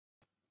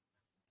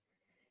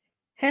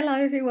Hello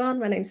everyone,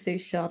 my name's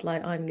Suze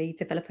Shardlow. I'm the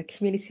Developer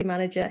Community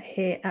Manager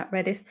here at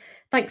Redis.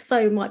 Thanks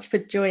so much for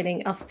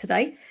joining us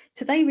today.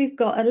 Today we've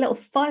got a little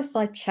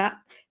fireside chat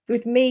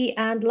with me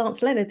and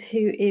Lance Leonard,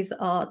 who is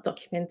our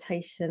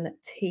documentation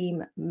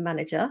team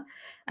manager.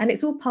 And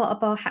it's all part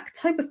of our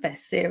Hacktoberfest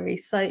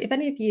series. So if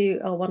any of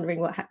you are wondering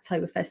what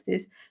Hacktoberfest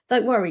is,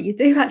 don't worry, you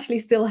do actually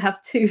still have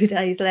 2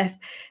 days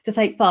left to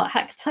take part.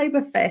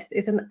 Hacktoberfest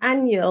is an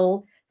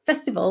annual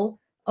festival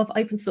of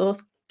open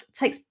source. It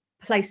takes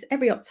place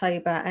every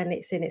October and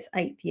it's in its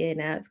 8th year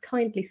now. It's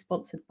kindly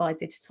sponsored by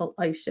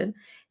DigitalOcean.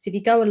 So if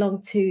you go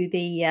along to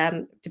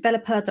the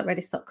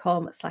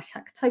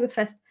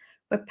developer.redis.com/Hacktoberfest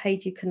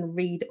webpage, you can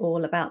read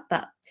all about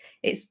that.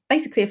 It's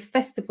basically a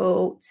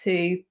festival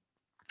to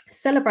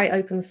celebrate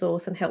open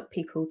source and help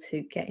people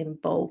to get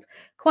involved,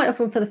 quite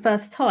often for the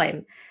first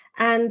time.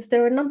 And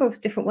there are a number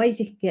of different ways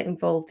you can get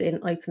involved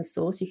in open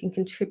source. You can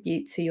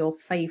contribute to your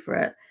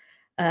favorite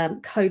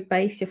code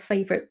base, your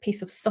favorite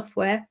piece of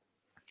software.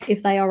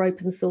 If they are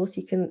open source,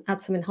 you can add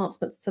some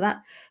enhancements to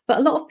that. But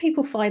a lot of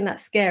people find that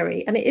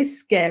scary, and it is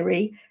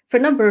scary for a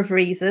number of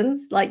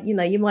reasons. Like,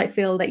 you might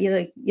feel that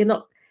you're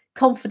not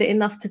confident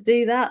enough to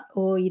do that,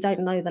 or you don't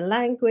know the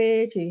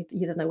language, or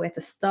you don't know where to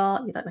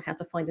start, you don't know how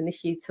to find an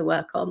issue to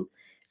work on.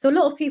 So a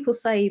lot of people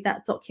say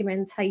that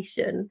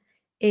documentation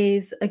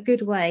is a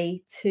good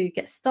way to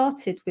get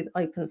started with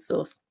open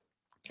source.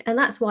 And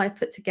that's why I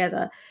put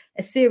together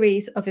a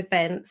series of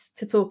events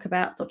to talk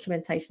about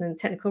documentation and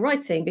technical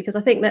writing, because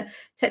I think that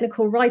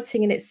technical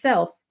writing in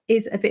itself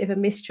is a bit of a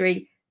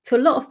mystery to a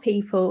lot of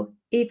people,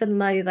 even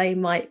though they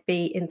might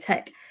be in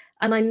tech.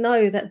 And I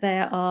know that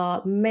there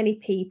are many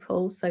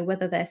people, so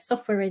whether they're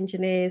software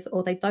engineers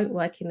or they don't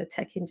work in the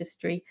tech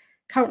industry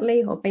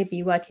currently, or maybe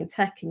you work in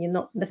tech and you're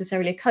not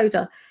necessarily a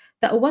coder,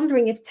 that are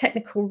wondering if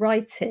technical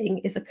writing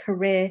is a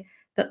career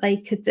that they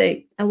could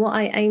do. And what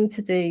I aim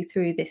to do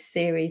through this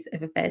series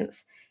of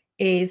events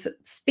is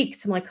speak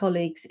to my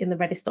colleagues in the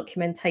Redis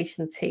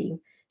documentation team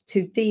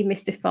to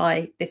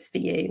demystify this for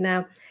you.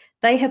 Now,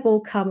 they have all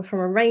come from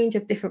a range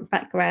of different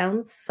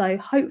backgrounds, so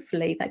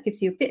hopefully that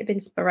gives you a bit of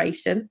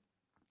inspiration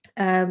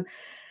to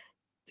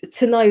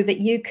know that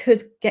you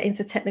could get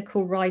into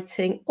technical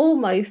writing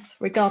almost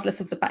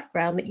regardless of the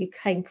background that you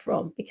came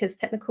from, because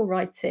technical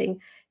writing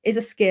is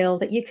a skill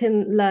that you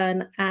can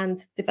learn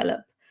and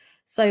develop.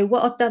 So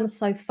what I've done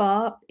so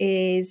far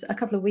is, a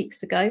couple of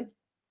weeks ago,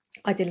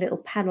 I did a little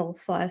panel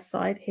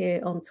fireside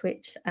here on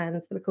Twitch, and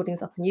the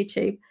recording's up on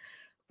YouTube,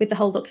 with the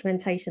whole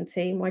documentation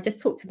team, where I just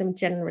talked to them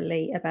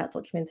generally about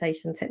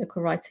documentation,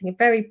 technical writing, and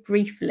very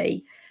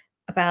briefly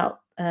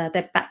about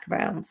their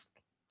backgrounds.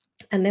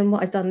 And then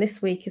what I've done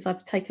this week is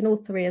I've taken all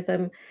 3 of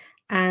them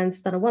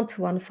and done a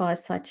one-to-one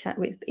fireside chat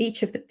with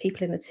each of the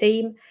people in the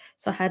team.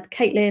 So I had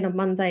Caitlin on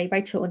Monday,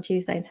 Rachel on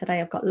Tuesday, and today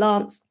I've got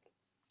Lance,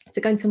 to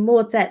go into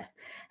more depth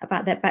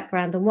about their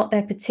background and what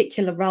their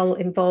particular role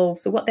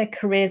involves, or what their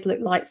careers look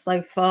like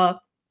so far,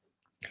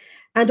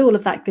 and all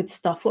of that good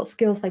stuff, what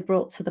skills they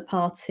brought to the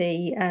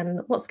party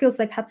and what skills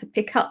they've had to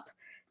pick up,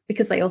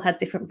 because they all had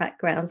different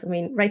backgrounds. I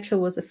mean,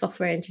 Rachel was a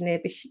software engineer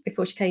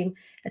before she became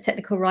a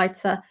technical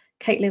writer.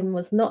 Caitlin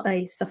was not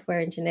a software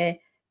engineer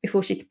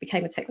before she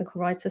became a technical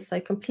writer, so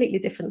completely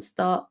different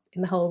start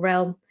in the whole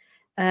realm.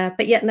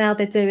 But yet now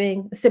they're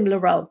doing a similar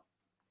role.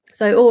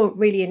 So all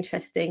really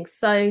interesting.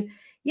 So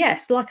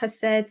yes, like I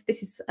said,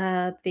 this is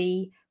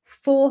the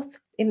 4th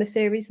in the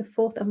series, the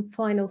 4th and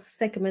final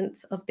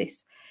segment of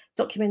this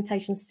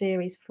documentation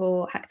series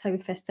for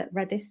Hacktoberfest at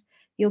Redis.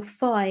 You'll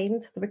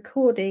find the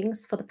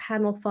recordings for the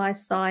panel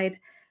fireside,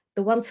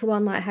 the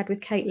one-to-one that I had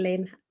with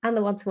Caitlin, and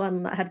the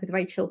one-to-one that I had with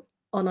Rachel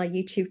on our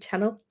YouTube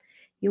channel.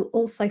 You'll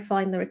also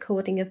find the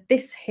recording of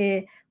this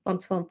here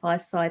one-to-one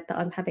fireside that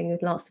I'm having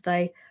with Lance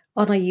today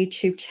on our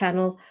YouTube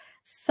channel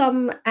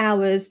some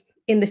hours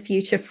in the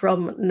future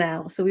from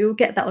now. So we will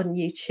get that on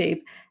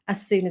YouTube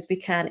as soon as we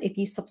can. If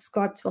you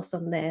subscribe to us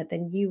on there,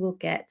 then you will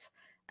get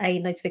a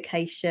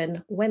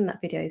notification when that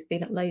video has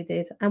been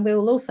uploaded, and we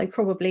will also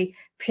probably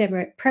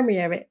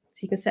premiere it,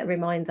 so you can set a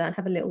reminder and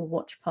have a little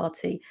watch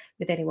party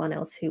with anyone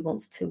else who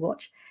wants to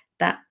watch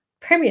that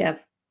premiere.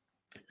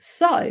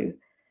 So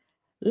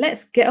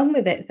let's get on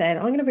with it then.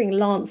 I'm going to bring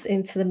Lance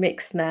into the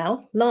mix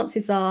now. Lance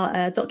is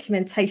our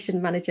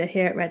documentation manager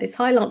here at Redis.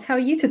 Hi Lance, how are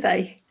you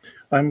today?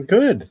 I'm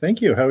good,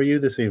 thank you. How are you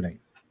this evening?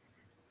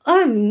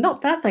 I'm not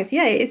bad, thanks.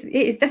 Yeah, it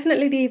is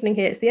definitely the evening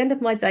here. It's the end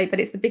of my day, but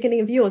it's the beginning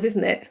of yours,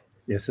 isn't it?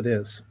 Yes, it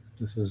is.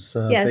 This is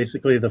yes.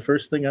 Basically the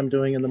first thing I'm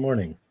doing in the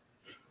morning.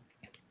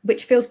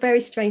 Which feels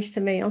very strange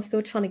to me. I'm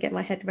still trying to get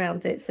my head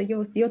around it. So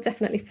you're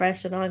definitely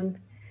fresh, and I'm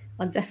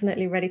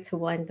definitely ready to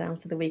wind down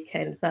for the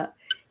weekend. But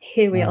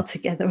here we are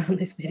together on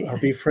this video. I'll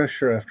be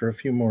fresher after a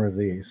few more of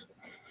these.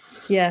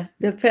 Yeah,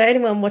 for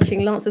anyone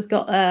watching, Lance has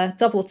got a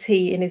double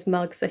tea in his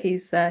mug, so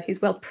he's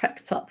well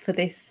prepped up for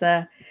this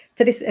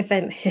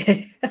event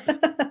here.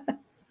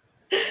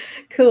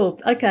 Cool.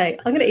 Okay,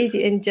 I'm going to ease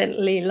you in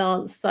gently,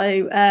 Lance.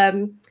 So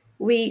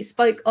we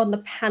spoke on the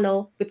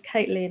panel with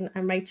Caitlin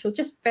and Rachel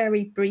just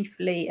very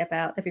briefly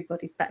about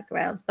everybody's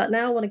backgrounds, but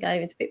now I want to go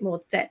into a bit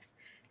more depth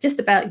just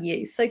about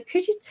you. So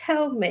could you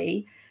tell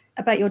me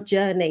about your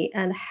journey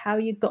and how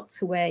you got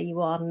to where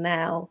you are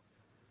now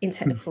in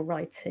technical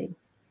writing?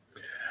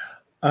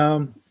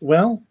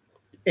 Well,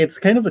 it's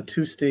kind of a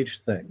two-stage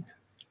thing.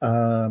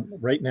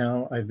 Right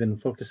now, I've been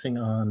focusing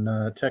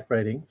on tech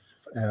writing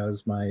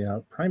as my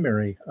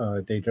primary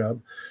day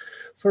job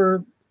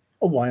for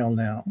a while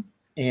now.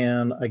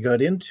 And I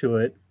got into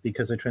it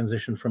because I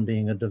transitioned from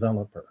being a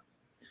developer.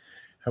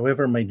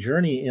 However, my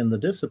journey in the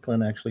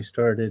discipline actually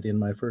started in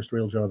my first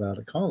real job out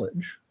of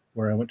college,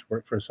 where I went to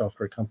work for a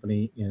software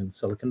company in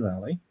Silicon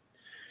Valley.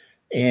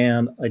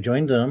 And I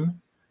joined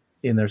them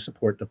in their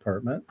support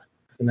department.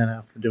 And then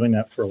after doing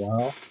that for a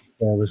while,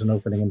 there was an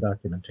opening in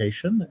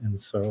documentation. And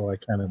so I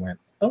kind of went,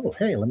 oh,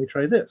 hey, let me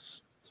try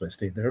this. So I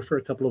stayed there for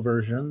a couple of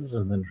versions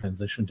and then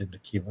transitioned into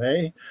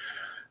QA.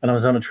 And I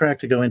was on a track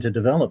to go into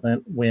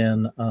development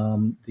when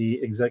the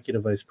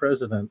executive vice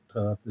president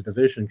of the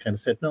division kind of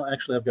said, no,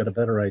 actually, I've got a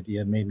better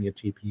idea, and made me a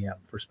TPM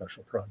for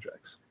special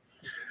projects.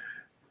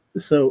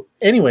 So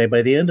anyway,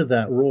 by the end of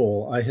that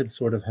role, I had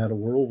sort of had a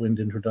whirlwind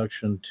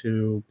introduction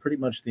to pretty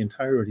much the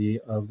entirety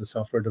of the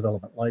software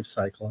development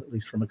lifecycle, at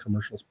least from a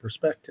commercial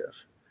perspective.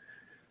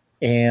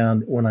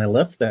 And when I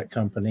left that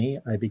company,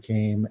 I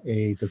became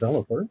a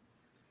developer.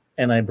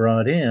 And I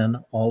brought in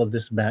all of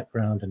this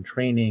background and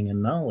training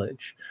and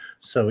knowledge.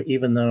 So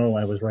even though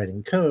I was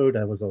writing code,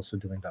 I was also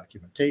doing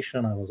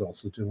documentation. I was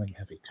also doing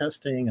heavy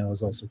testing. I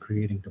was also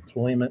creating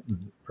deployment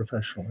and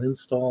professional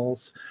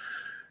installs.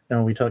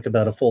 Now, we talk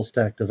about a full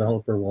stack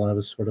developer. Well, I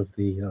was sort of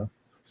the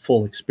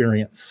full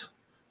experience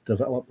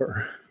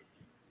developer.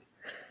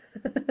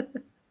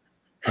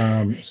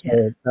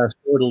 So fast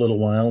forward a little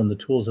while, and the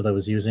tools that I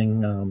was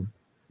using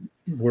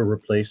were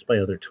replaced by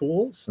other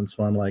tools. And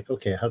so I'm like,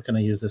 okay, how can I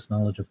use this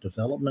knowledge of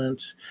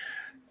development?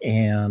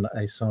 And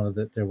I saw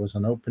that there was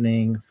an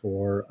opening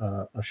for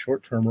a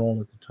short-term role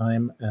at the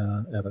time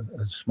at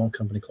a small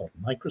company called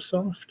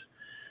Microsoft.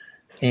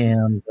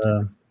 And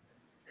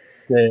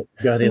they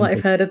got I might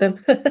have heard of them.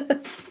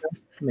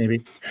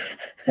 Maybe.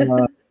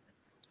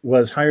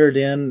 Was hired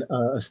in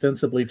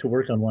ostensibly to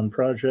work on one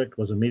project,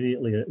 was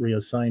immediately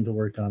reassigned to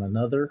work on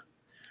another.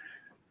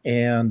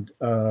 And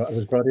I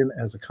was brought in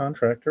as a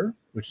contractor,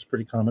 which is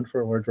pretty common for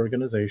a large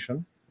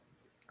organization.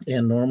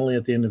 And normally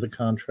at the end of the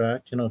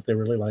contract, if they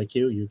really like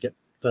you, you get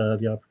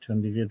the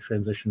opportunity to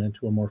transition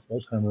into a more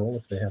full-time role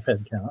if they have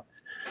headcount.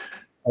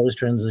 I was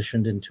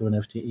transitioned into an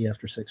FTE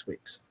after 6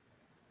 weeks.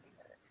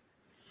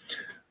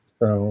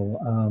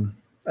 So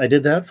I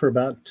did that for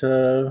about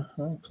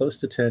close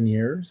to 10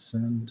 years,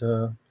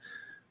 and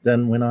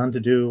then went on to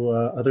do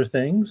other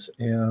things,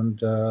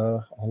 and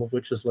all of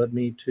which has led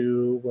me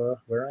to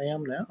where I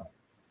am now.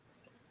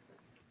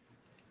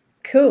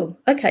 Cool.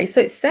 Okay, so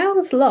it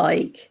sounds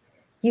like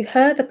you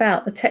heard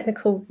about the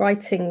technical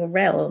writing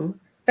realm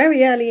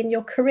very early in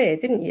your career,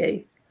 didn't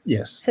you?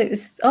 Yes. So it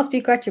was after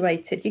you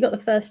graduated, you got the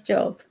first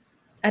job,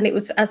 and it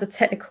was as a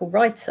technical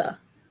writer.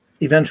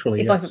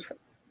 Eventually,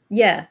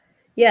 yes.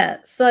 Yeah.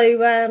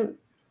 So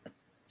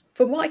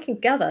from what I can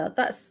gather,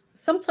 that's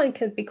sometimes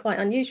can be quite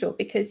unusual,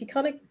 because you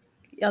kind of,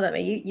 I don't know,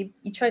 you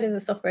train as a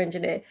software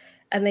engineer,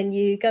 and then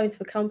you go into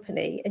a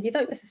company and you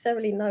don't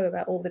necessarily know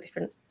about all the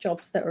different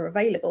jobs that are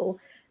available.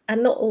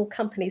 And not all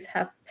companies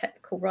have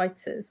technical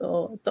writers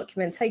or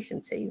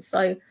documentation teams.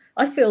 So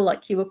I feel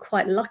like you were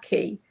quite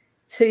lucky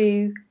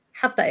to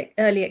have that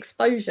early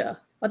exposure.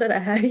 I don't know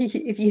how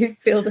if you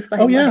feel the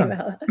same way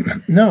about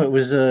that. No, it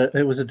was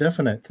a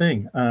definite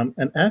thing.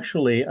 And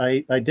actually,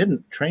 I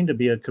didn't train to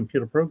be a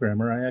computer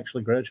programmer. I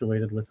actually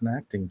graduated with an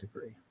acting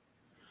degree.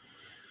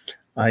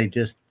 I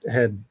just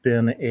had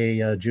been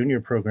a junior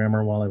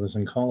programmer while I was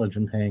in college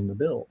and paying the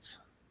bills.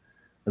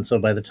 And so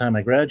by the time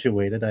I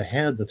graduated, I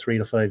had the 3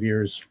 to 5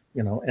 years,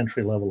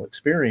 entry-level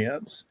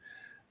experience.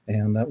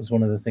 And that was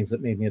one of the things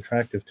that made me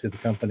attractive to the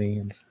company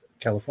in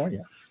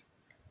California.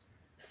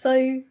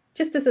 So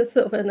just as a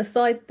sort of an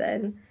aside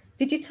then,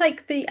 did you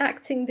take the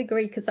acting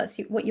degree because that's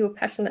what you were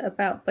passionate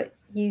about, but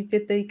you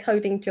did the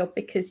coding job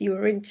because you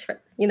were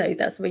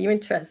that's where your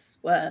interests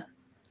were?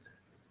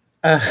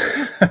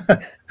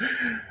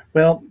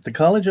 Well, the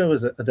college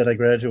that I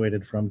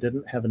graduated from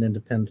didn't have an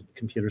independent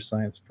computer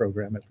science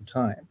program at the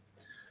time.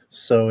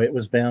 So it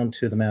was bound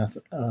to the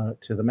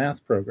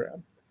math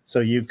program. So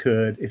you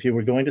could, if you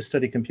were going to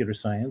study computer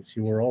science,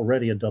 you were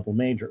already a double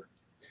major.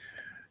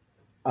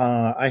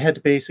 I had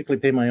to basically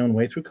pay my own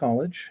way through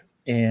college.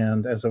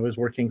 And as I was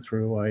working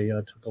through,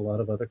 I took a lot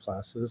of other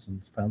classes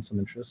and found some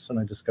interests, and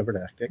I discovered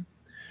acting.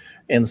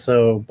 And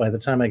so by the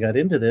time I got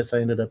into this, I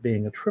ended up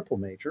being a triple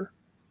major.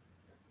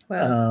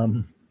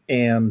 Wow.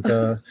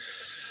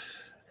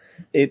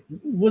 It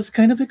was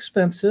kind of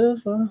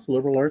expensive,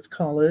 liberal arts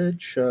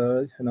college,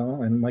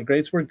 and my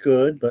grades were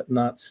good, but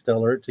not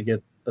stellar to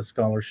get a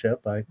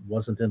scholarship. I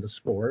wasn't into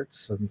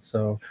sports. And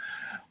so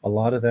a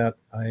lot of that,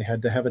 I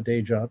had to have a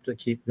day job to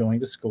keep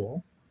going to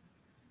school.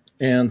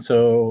 And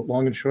so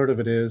long and short of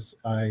it is,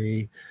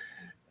 I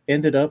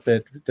ended up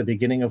at the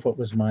beginning of what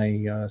was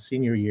my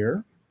senior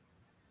year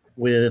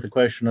with the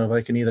question of,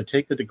 I can either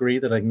take the degree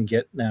that I can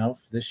get now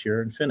this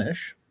year and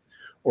finish,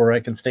 or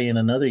I can stay in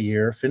another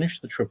year, finish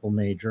the triple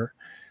major,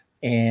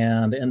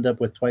 and end up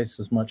with twice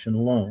as much in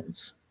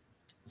loans.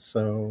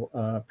 So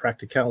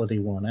practicality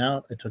won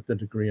out. I took the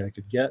degree I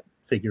could get,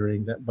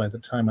 figuring that by the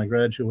time I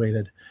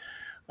graduated,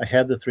 I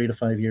had the 3 to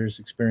 5 years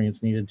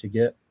experience needed to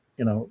get,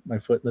 my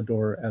foot in the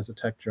door as a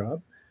tech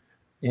job.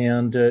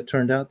 And it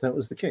turned out that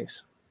was the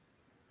case.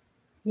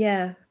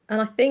 Yeah. And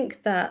I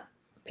think that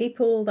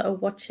people that are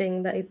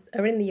watching that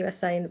are in the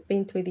USA and have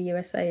been through the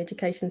USA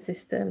education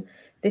system,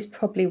 this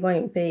probably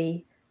won't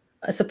be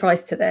a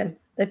surprise to them.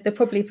 They're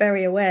probably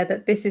very aware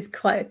that this is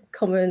quite a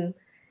common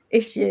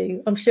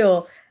issue, I'm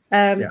sure.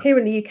 Here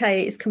in the UK,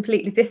 it's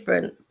completely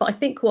different. But I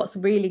think what's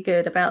really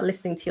good about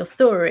listening to your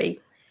story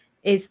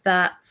is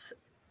that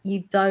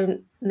you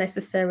don't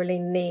necessarily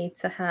need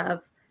to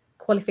have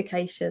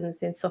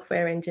qualifications in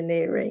software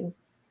engineering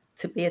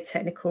to be a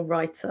technical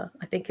writer.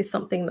 I think is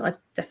something that I've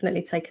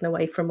definitely taken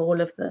away from all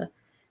of the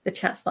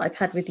chats that I've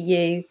had with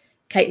you,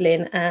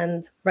 Caitlin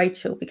and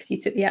Rachel, because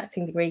you took the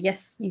acting degree.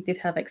 Yes, you did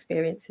have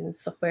experience in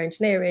software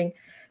engineering,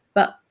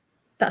 but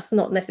that's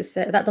not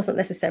necessary. That doesn't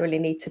necessarily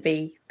need to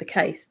be the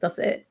case, does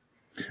it?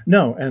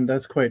 No, and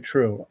that's quite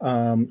true.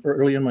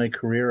 Early in my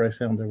career, I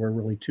found there were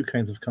really two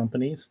kinds of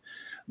companies: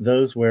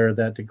 those where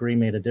that degree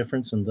made a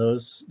difference, and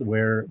those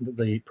where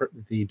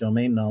the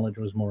domain knowledge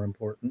was more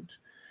important.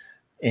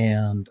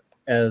 And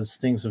as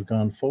things have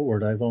gone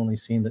forward, I've only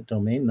seen that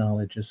domain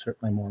knowledge is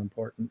certainly more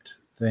important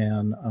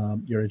than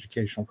your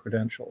educational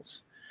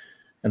credentials.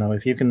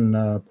 If you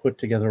can put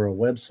together a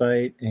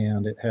website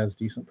and it has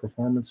decent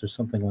performance or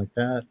something like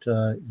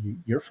that,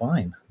 you're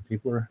fine.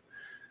 People are,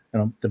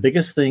 the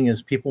biggest thing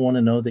is people want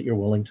to know that you're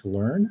willing to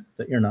learn,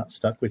 that you're not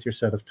stuck with your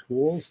set of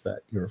tools, that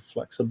you're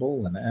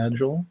flexible and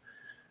agile.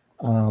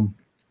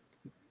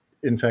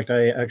 In fact,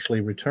 I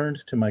actually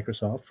returned to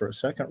Microsoft for a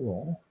second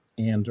role.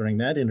 And during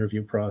that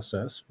interview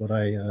process, what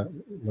I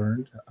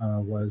learned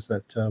was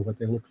that what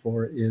they look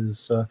for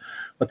is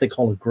what they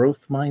call a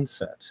growth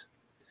mindset.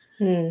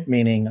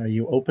 Meaning, are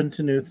you open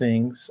to new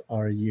things?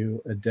 Are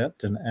you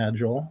adept and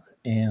agile?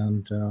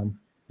 And,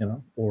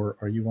 or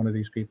are you one of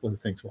these people who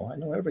thinks, well, I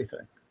know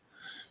everything?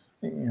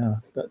 Yeah,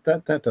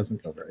 that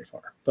doesn't go very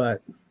far.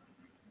 But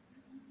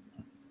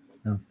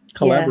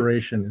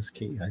collaboration is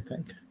key, I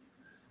think.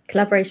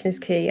 Collaboration is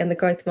key, and the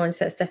growth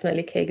mindset is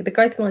definitely key. The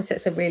growth mindset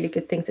is a really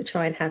good thing to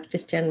try and have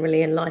just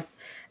generally in life.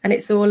 And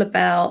it's all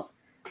about,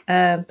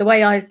 the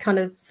way I kind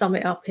of sum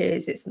it up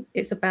is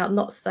it's about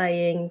not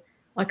saying,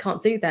 I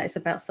can't do that. It's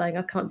about saying,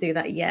 I can't do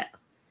that yet.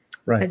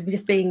 Right. And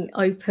just being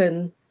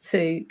open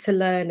to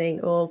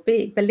learning or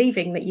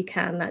believing that you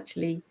can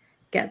actually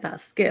get that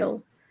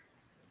skill.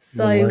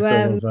 So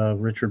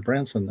of Richard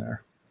Branson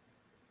there.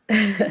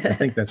 I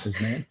think that's his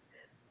name.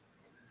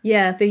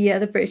 Yeah,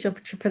 the British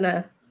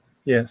entrepreneur.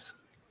 Yes.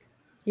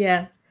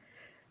 Yeah.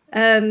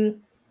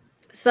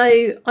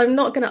 So I'm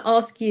not going to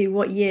ask you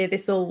what year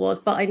this all was,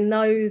 but I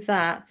know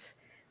that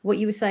what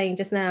you were saying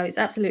just now is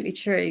absolutely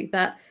true,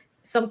 that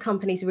some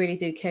companies really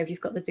do care if you've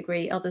got the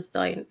degree, others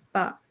don't.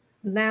 But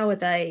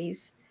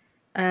nowadays,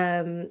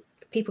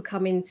 people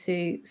come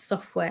into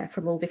software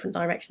from all different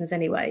directions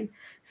anyway.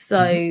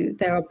 So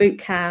there are boot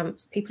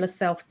camps, people are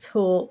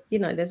self-taught,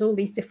 there's all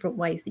these different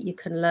ways that you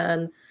can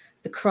learn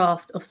the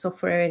craft of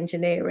software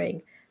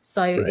engineering.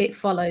 So it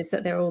follows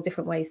that there are all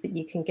different ways that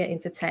you can get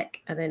into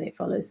tech, and then it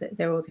follows that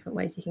there are all different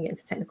ways you can get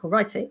into technical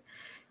writing.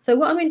 So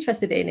what I'm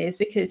interested in is,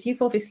 because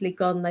you've obviously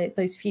gone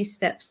those few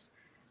steps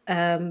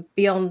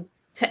beyond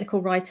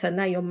technical writer,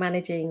 now you're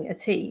managing a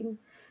team.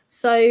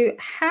 So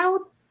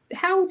how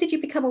did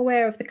you become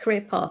aware of the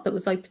career path that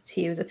was open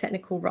to you as a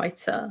technical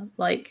writer?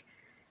 Like,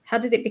 how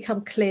did it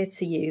become clear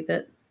to you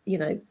that,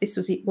 this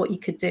was what you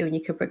could do and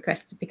you could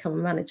progress to become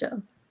a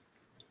manager?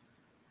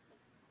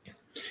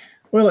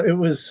 Well, it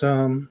was,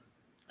 I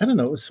don't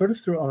know, it was sort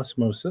of through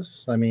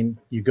osmosis. I mean,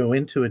 you go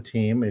into a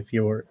team, if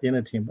you're in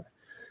a team,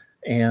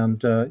 and,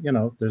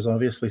 there's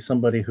obviously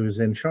somebody who's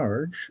in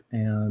charge.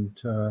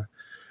 And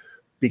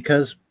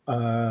because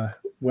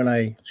when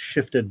I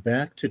shifted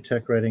back to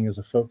tech writing as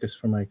a focus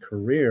for my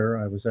career,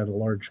 I was at a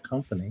large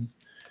company.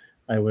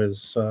 I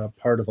was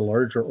part of a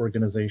larger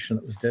organization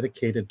that was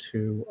dedicated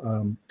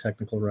to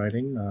technical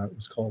writing. It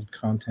was called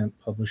Content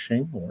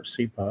Publishing, or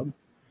CPUB.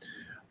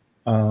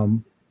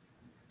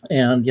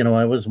 And,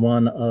 I was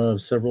one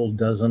of several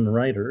dozen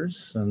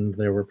writers, and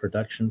there were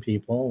production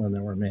people and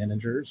there were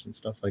managers and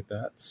stuff like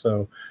that.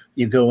 So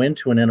you go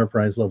into an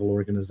enterprise level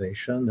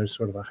organization, there's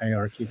sort of a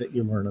hierarchy that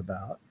you learn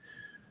about.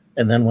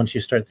 And then once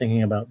you start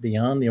thinking about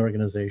beyond the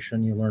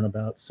organization, you learn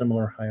about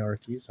similar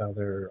hierarchies, how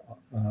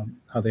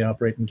they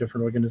operate in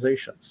different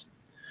organizations.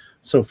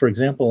 So, for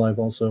example, I've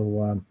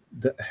also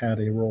had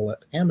a role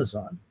at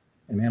Amazon,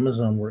 and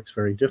Amazon works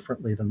very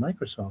differently than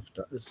Microsoft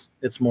does.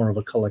 It's more of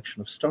a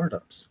collection of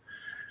startups.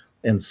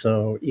 And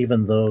so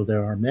even though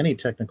there are many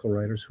technical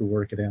writers who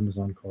work at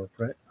Amazon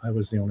Corporate, I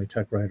was the only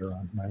tech writer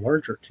on my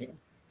larger team.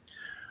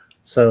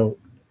 So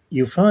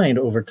you find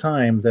over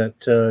time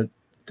that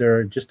there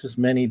are just as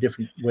many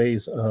different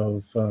ways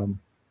of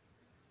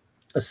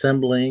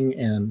assembling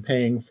and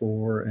paying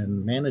for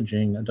and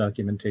managing a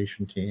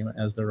documentation team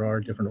as there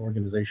are different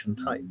organization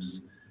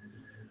types.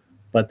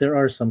 but there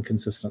are some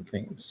consistent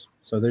themes.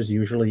 So there's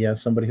usually, yeah,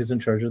 somebody who's in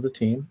charge of the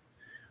team.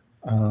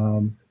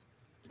 And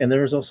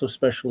there's also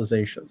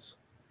specializations.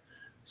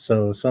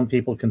 So some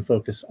people can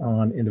focus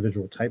on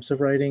individual types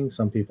of writing.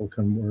 Some people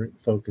can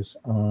focus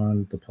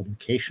on the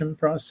publication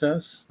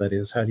process. That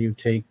is, how do you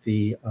take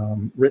the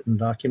written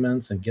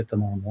documents and get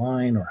them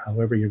online, or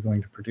however you're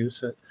going to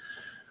produce it.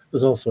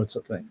 There's all sorts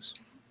of things.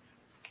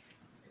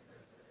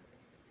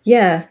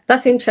 Yeah,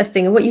 that's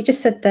interesting. And what you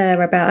just said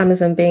there about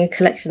Amazon being a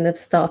collection of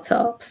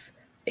startups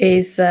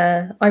is,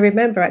 I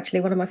remember actually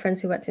one of my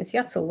friends who worked in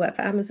Seattle worked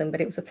for Amazon, but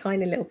it was a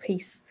tiny little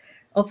piece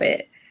of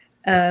it.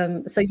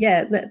 So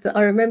yeah,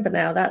 I remember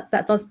now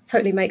that does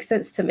totally make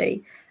sense to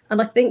me.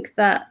 And I think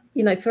that,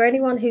 you know, for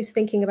anyone who's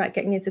thinking about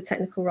getting into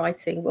technical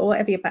writing, or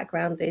whatever your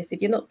background is,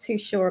 if you're not too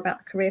sure about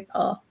the career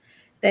path,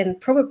 then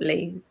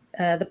probably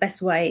the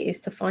best way is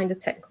to find a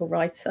technical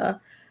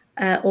writer,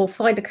 or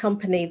find a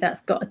company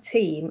that's got a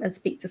team and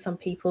speak to some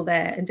people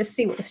there and just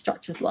see what the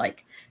structure's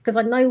like. Because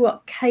I know where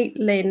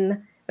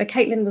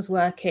Caitlin was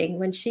working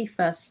when she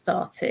first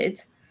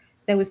started,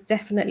 there was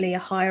definitely a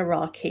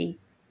hierarchy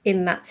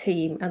in that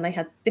team, and they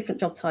had different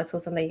job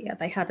titles, and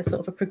they had a sort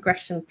of a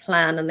progression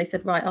plan, and they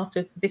said, right,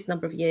 after this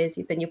number of years,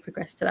 then you'll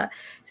progress to that.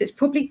 So it's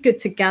probably good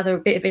to gather a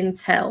bit of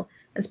intel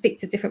and speak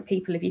to different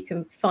people if you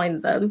can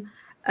find them,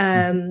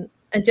 and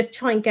just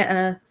try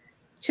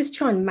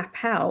and map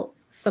out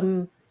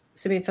some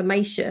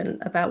information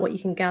about what you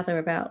can gather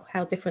about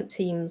how different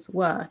teams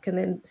work, and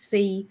then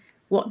see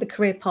what the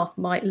career path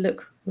might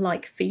look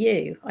like for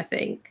you, I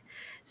think.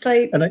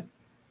 So, and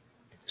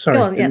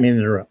sorry, didn't mean to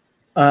interrupt.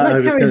 I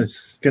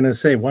was going to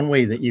say, one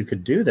way that you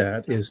could do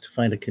that is to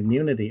find a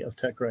community of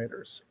tech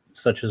writers,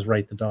 such as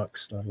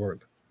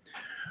writethedocs.org.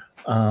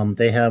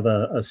 They have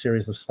a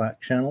series of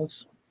Slack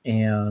channels,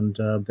 and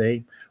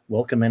they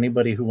welcome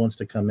anybody who wants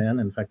to come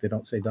in. In fact, they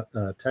don't say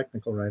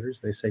technical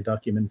writers, they say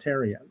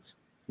documentarians,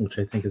 which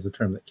I think is a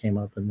term that came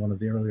up in one of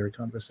the earlier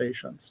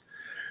conversations.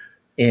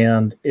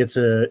 And it's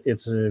a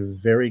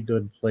very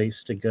good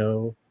place to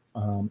go,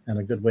 and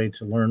a good way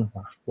to learn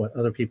what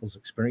other people's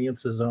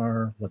experiences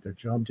are, what their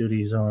job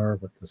duties are,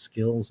 what the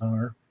skills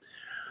are.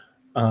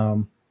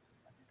 I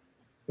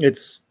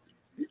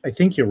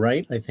think you're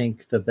right. I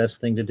think the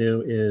best thing to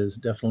do is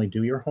definitely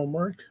do your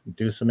homework,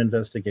 do some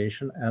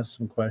investigation, ask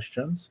some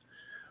questions.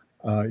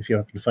 If you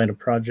happen to find a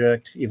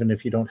project, even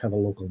if you don't have a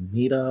local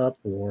meetup,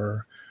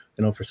 or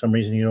for some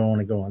reason you don't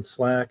want to go on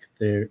Slack,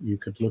 there you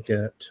could look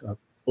at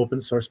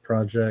open source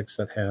projects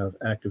that have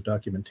active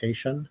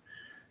documentation,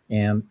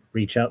 and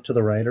reach out to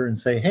the writer and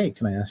say, hey,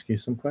 can I ask you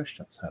some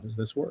questions? How does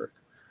this work?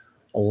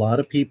 A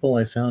lot of people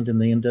I found in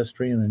the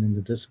industry and in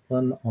the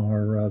discipline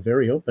are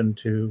very open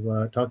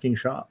to talking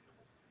shop.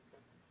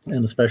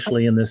 And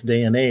especially in this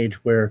day and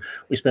age where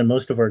we spend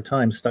most of our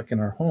time stuck in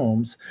our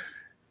homes,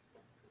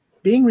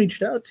 being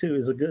reached out to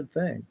is a good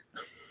thing.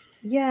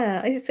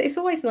 Yeah, it's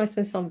always nice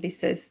when somebody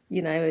says,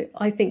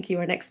 I think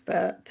you're an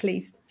expert,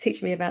 please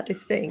teach me about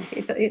this thing.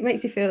 It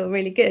makes you feel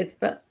really good.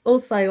 But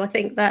also I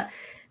think that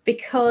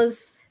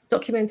because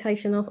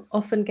documentation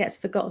often gets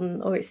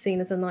forgotten, or it's seen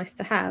as a nice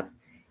to have,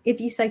 if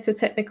you say to a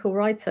technical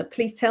writer,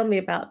 please tell me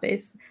about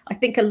this, I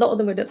think a lot of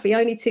them would be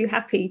only too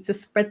happy to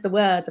spread the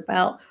word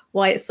about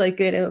why it's so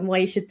good and why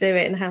you should do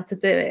it and how to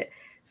do it.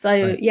 So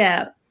right.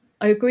 Yeah,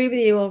 I agree with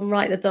you on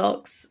Write the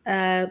Docs.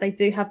 They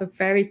do have a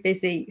very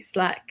busy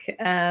Slack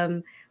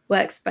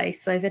workspace.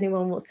 So if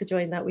anyone wants to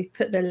join that, we've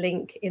put the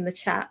link in the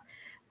chat.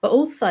 But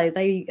also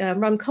they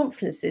run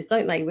conferences,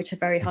 don't they, which are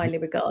very highly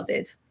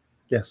regarded.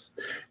 Yes.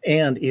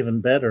 And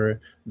even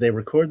better, they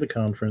record the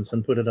conference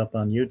and put it up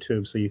on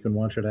YouTube so you can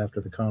watch it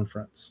after the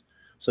conference.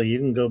 So you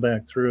can go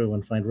back through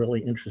and find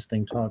really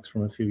interesting talks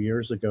from a few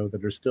years ago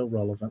that are still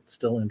relevant,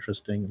 still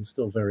interesting, and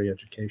still very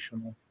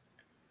educational.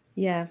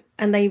 Yeah.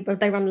 And they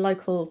run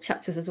local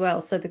chapters as well.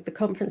 So the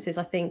conferences,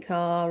 I think,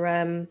 are,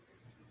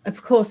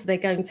 of course, they're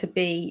going to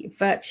be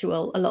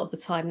virtual a lot of the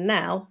time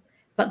now,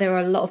 but there are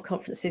a lot of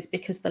conferences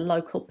because the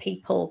local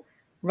people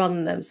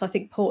run them. So I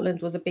think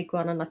Portland was a big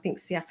one, and I think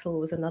Seattle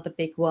was another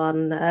big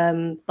one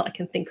that I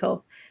can think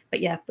of. But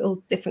yeah, all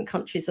different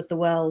countries of the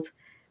world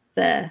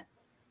there.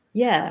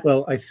 Yeah.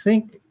 Well, I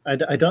think I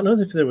don't know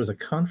if there was a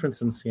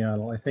conference in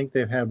Seattle. I think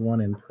they've had one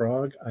in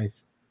Prague. I'm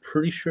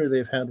pretty sure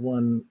they've had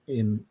one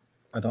in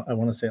I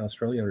want to say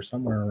Australia or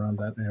somewhere around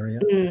that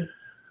area.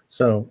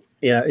 So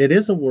yeah, it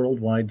is a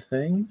worldwide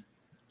thing,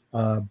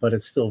 but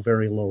it's still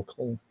very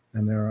local,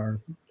 and there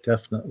are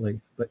definitely.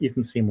 But you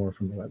can see more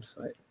from the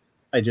website.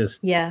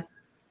 Yeah,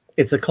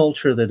 it's a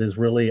culture that is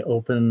really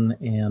open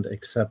and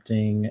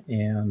accepting,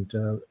 and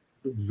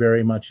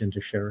very much into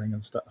sharing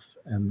and stuff,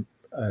 and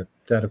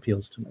that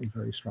appeals to me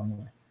very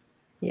strongly.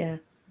 Yeah,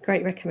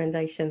 great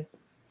recommendation.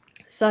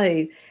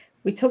 So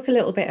we talked a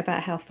little bit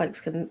about how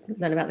folks can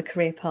learn about the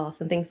career path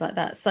and things like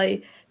that. So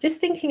just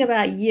thinking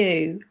about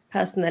you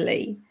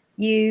personally,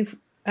 you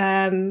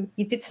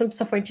did some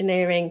software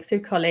engineering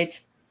through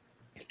college,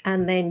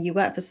 and then you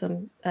worked for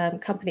some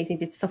companies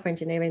and you did software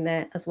engineering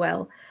there as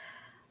well.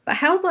 But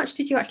how much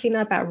did you actually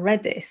know about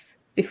Redis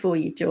before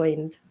you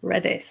joined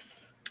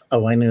Redis?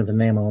 Oh, I knew the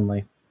name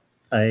only.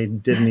 I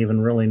didn't even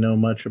really know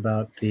much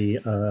about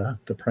the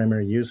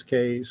primary use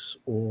case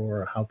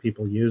or how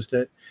people used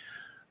it.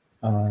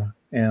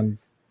 And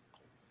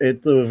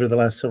over the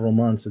last several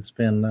months, it's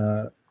been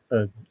a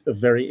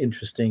very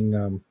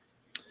interesting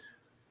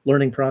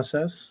learning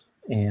process,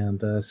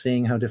 and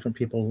seeing how different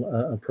people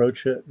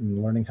approach it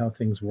and learning how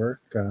things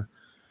work.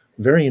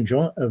 Very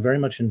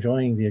much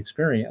enjoying the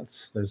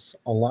experience. There's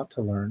a lot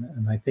to learn,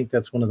 and I think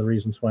that's one of the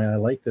reasons why I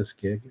like this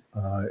gig,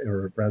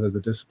 or rather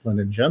the discipline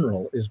in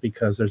general, is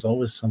because there's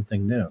always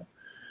something new,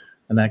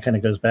 and that kind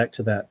of goes back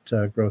to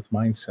that growth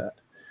mindset.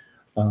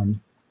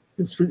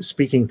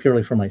 Speaking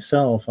purely for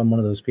myself, I'm one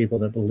of those people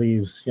that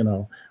believes,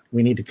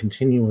 we need to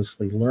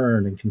continuously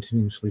learn and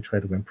continuously try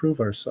to improve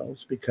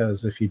ourselves,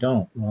 because if you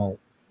don't, well,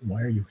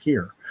 why are you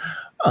here?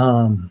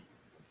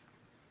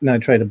 And I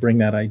try to bring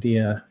that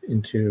idea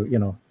into,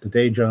 the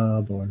day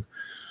job, or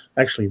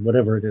actually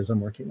whatever it is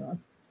I'm working on.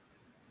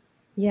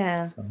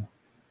 Yeah.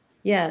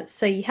 Yeah.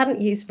 So you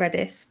hadn't used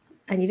Redis,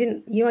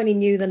 and you only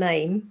knew the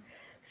name.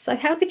 So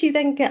how did you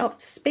then get up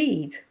to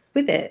speed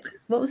with it?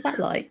 What was that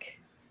like?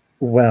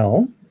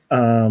 Well,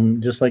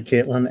 just like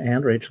Caitlin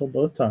and Rachel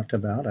both talked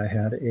about, I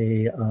had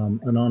an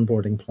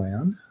onboarding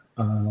plan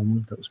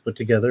that was put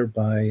together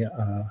by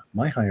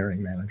my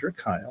hiring manager,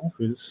 Kyle,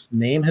 whose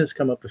name has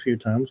come up a few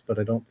times, but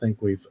I don't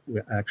think we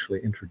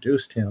actually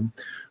introduced him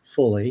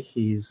fully.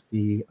 He's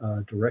the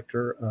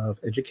director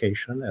of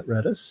education at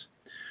Redis.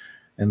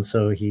 And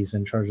so he's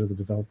in charge of the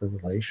developer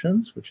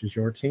relations, which is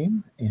your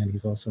team. And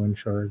he's also in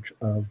charge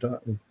of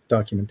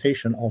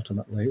documentation,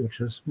 ultimately, which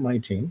is my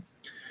team.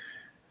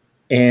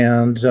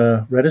 And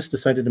Redis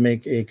decided to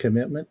make a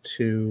commitment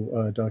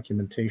to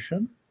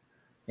documentation.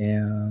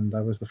 And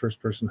I was the first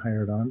person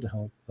hired on to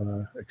help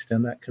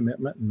extend that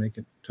commitment and make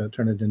it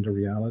turn it into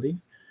reality.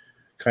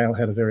 Kyle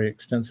had a very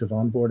extensive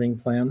onboarding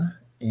plan,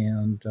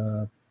 and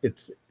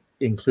it's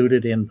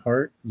included in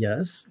part,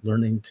 yes,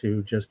 learning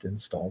to just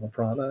install the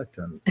product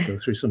and go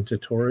through some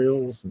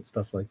tutorials and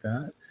stuff like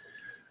that.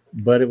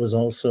 But it was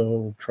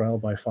also trial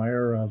by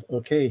fire of,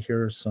 okay,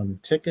 here's some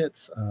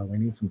tickets. We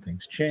need some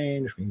things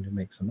changed. We need to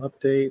make some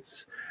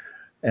updates.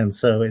 And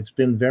so it's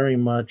been very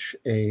much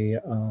a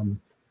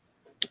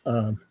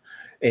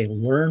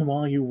learn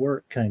while you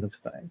work kind of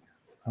thing.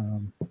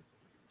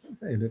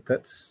 And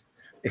that's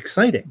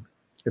exciting.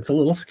 It's a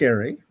little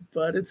scary,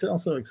 but it's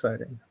also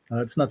exciting.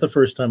 It's not the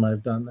first time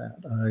I've done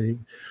that.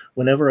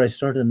 Whenever I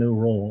start a new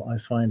role, I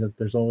find that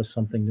there's always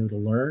something new to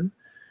learn.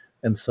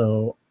 And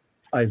so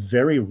I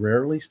very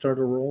rarely start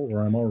a role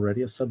where I'm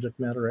already a subject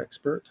matter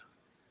expert.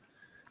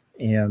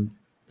 And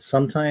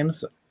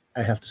sometimes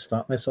I have to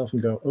stop myself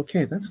and go,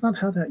 okay, that's not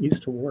how that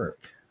used to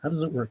work. How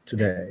does it work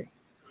today?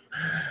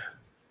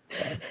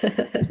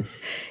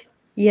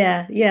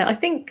 Yeah. I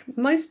think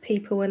most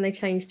people, when they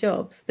change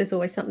jobs, there's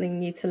always something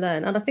new to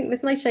learn. And I think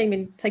there's no shame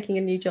in taking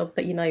a new job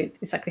that you know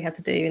exactly how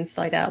to do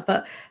inside out.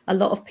 But a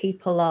lot of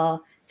people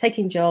are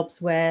taking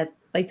jobs where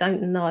they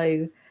don't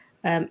know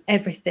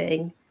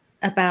everything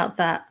about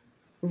that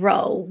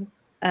role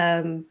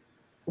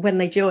when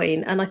they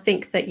join. And I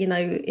think that,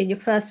 in your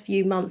first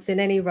few months in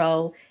any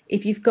role,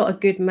 if you've got a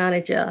good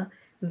manager,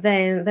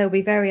 then they'll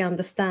be very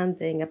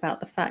understanding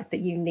about the fact that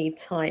you need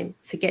time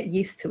to get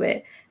used to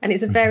it. And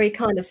it's a very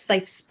kind of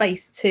safe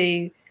space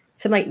to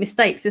make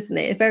mistakes, isn't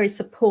it? A very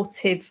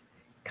supportive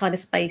kind of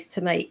space to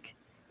make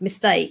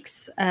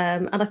mistakes.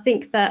 And I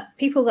think that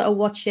people that are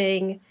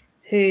watching,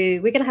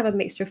 we're going to have a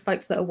mixture of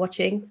folks that are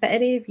watching, but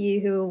any of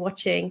you who are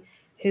watching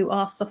who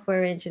are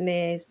software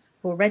engineers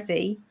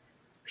already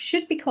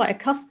should be quite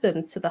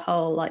accustomed to the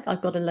whole, like,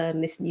 I've got to learn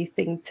this new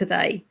thing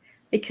today,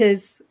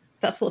 because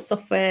that's what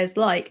software is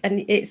like.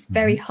 And it's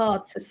very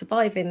hard to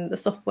survive in the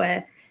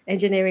software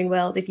engineering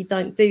world if you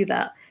don't do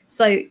that.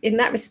 So in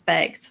that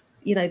respect,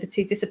 the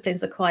two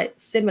disciplines are quite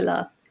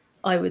similar,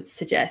 I would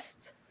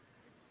suggest.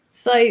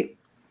 So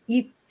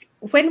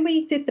when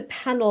we did the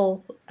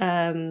panel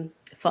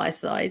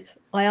Fireside,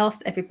 I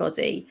asked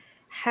everybody,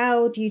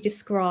 how do you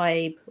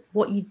describe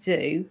what you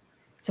do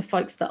to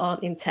folks that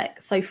aren't in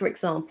tech? So, for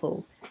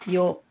example,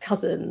 your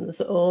cousins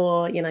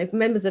or,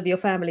 members of your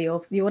family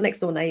or your next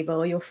door neighbor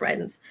or your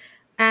friends.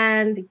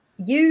 And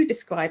you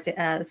described it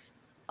as,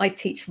 I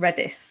teach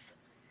Redis.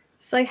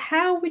 So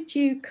how would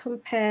you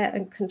compare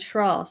and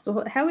contrast,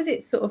 or how is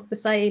it sort of the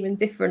same and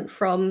different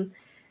from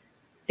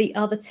the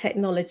other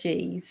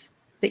technologies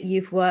that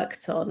you've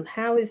worked on?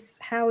 How is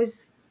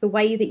the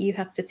way that you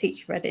have to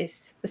teach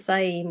Redis the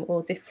same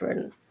or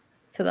different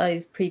to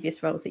those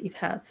previous roles that you've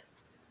had?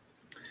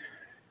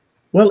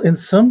 Well, to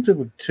some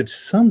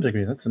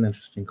degree, that's an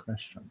interesting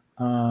question.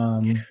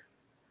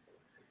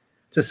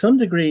 To some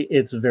degree,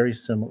 it's very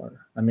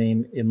similar. I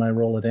mean, in my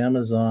role at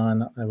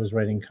Amazon, I was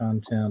writing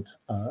content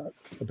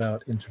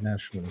about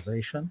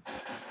internationalization.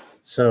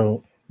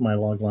 So my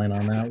log line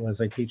on that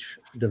was, I teach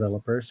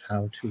developers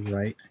how to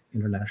write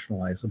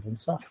internationalizable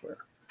software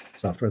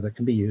that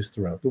can be used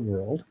throughout the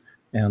world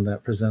and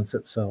that presents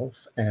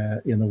itself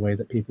in the way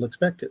that people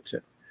expect it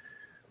to.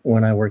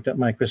 When I worked at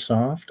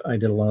Microsoft, I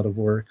did a lot of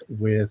work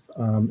with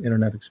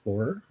Internet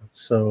Explorer.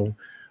 So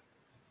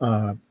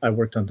I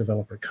worked on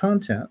developer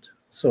content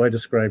So I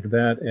described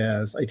that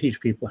as I teach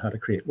people how to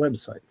create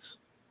websites,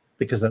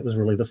 because that was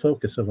really the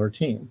focus of our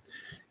team,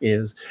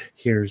 is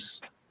here's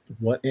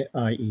what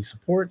IE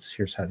supports,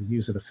 here's how to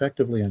use it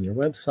effectively on your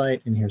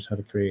website, and here's how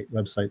to create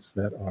websites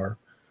that are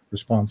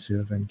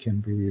responsive and can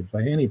be viewed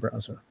by any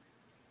browser.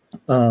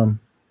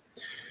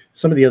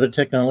 Some of the other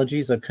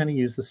technologies, I've kind of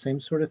used the same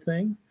sort of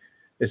thing.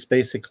 It's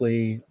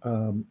basically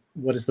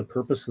what is the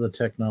purpose of the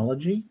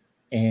technology,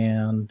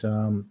 and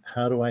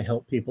how do I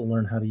help people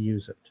learn how to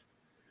use it?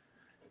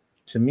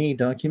 To me,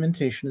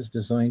 documentation is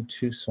designed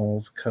to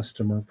solve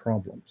customer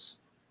problems.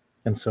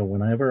 And so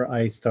whenever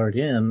I start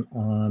in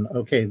on,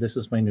 okay, this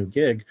is my new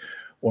gig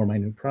or my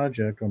new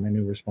project or my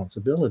new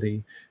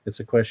responsibility, it's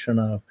a question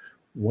of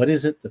what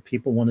is it that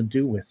people want to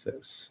do with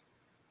this?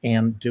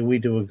 And do we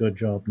do a good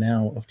job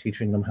now of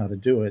teaching them how to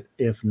do it?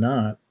 If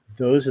not,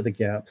 those are the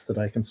gaps that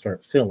I can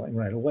start filling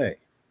right away,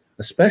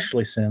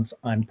 especially since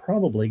I'm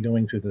probably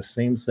going through the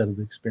same set of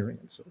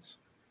experiences.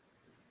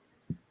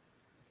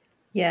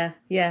 Yeah,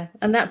 yeah.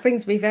 And that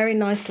brings me very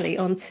nicely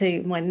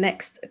onto my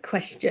next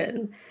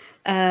question.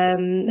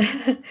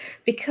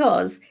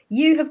 Because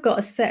you have got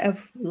a set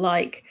of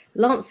like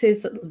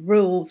Lance's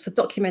rules for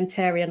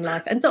documentarian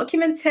life. And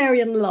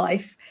documentarian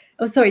life,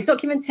 oh, sorry,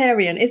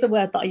 documentarian is a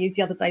word that I used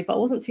the other day, but I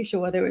wasn't too sure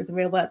whether it was a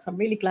real word. So I'm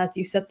really glad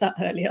you said that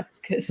earlier,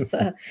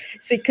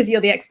 because you're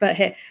the expert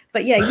here.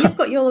 But yeah, you've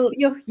got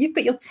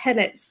your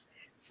tenets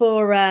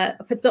for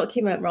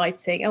document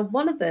writing, and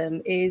one of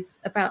them is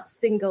about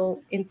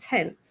single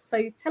intent.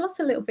 So tell us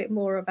a little bit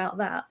more about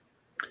that.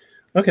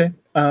 Okay.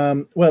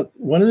 Well,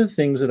 one of the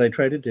things that I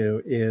try to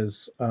do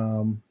is,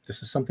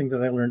 this is something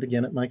that I learned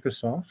again at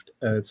Microsoft.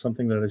 It's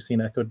something that I've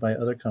seen echoed by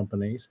other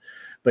companies,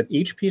 but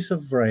each piece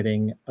of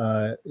writing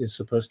is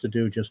supposed to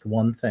do just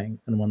one thing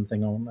and one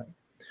thing only.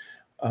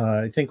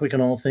 I think we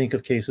can all think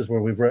of cases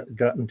where we've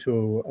gotten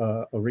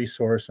to a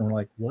resource and we're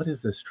like, what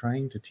is this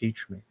trying to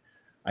teach me?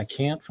 I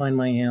can't find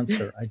my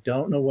answer. I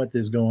don't know what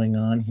is going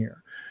on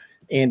here.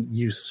 And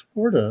you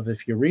sort of,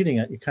 if you're reading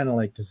it, you're kind of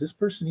like, does this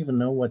person even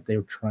know what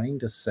they're trying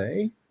to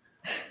say?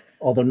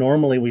 Although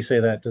normally we say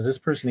that, does this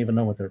person even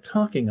know what they're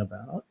talking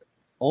about?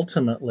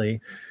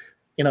 Ultimately,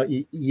 you know,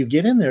 you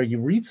get in there,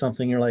 you read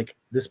something, you're like,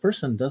 this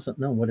person doesn't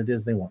know what it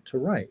is they want to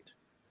write.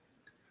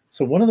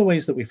 So one of the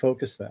ways that we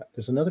focus that,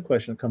 there's another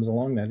question that comes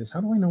along that is,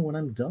 how do I know when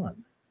I'm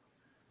done?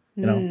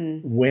 You know,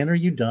 when are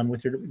you done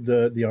with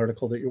the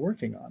article that you're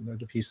working on, or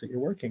the piece that you're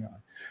working on?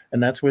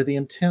 And that's where the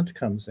intent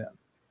comes in.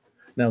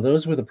 Now,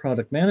 those with a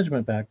product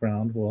management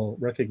background will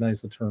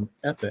recognize the term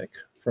epic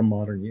from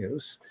modern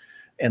use,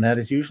 and that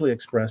is usually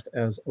expressed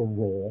as a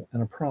role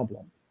and a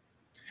problem.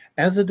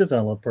 As a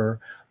developer,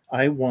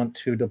 I want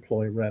to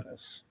deploy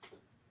Redis.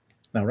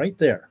 Now, right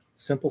there,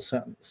 simple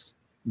sentence,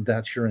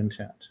 that's your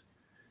intent.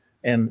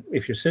 And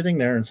if you're sitting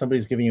there and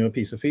somebody's giving you a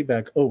piece of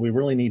feedback, oh, we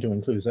really need to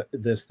include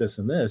this, this,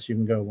 and this, you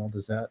can go, well,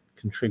 does that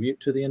contribute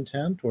to the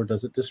intent, or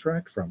does it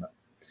distract from it?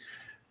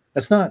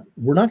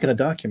 We're not going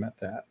to document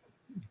that.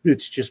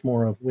 It's just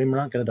more of, we're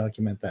not going to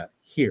document that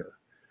here.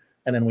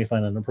 And then we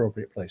find an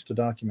appropriate place to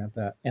document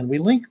that, and we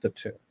link the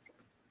two.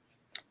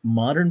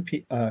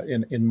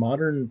 In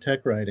modern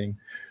tech writing,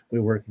 we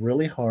work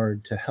really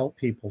hard to help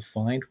people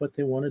find what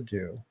they want to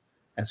do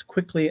as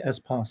quickly as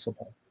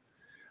possible.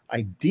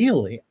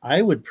 Ideally,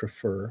 I would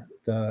prefer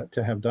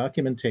to have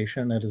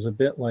documentation that is a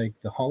bit like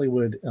the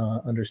Hollywood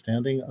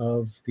understanding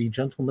of the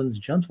gentleman's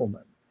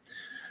gentleman.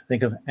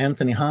 Think of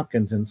Anthony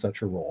Hopkins in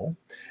such a role.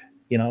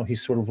 You know,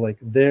 he's sort of like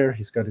there,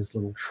 he's got his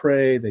little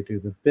tray, they do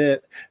the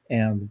bit,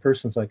 and the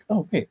person's like,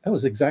 oh, wait,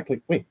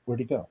 where'd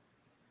he go?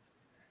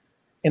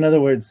 In other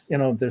words, you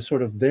know, they're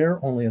sort of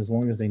there only as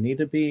long as they need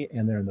to be,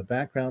 and they're in the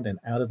background and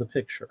out of the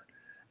picture.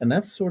 And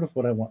that's sort of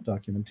what I want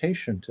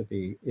documentation to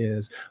be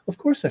is, of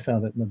course I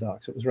found it in the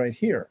docs. It was right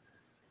here.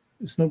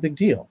 It's no big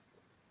deal,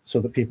 so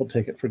that people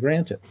take it for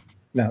granted.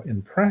 Now,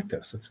 in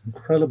practice, it's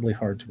incredibly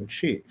hard to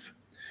achieve.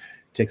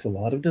 It takes a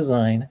lot of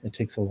design, it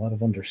takes a lot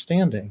of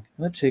understanding,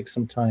 and it takes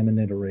some time and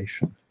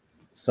iteration.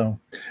 So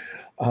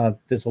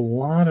there's a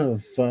lot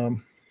of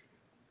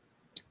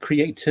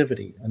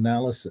creativity,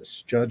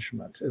 analysis,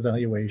 judgment,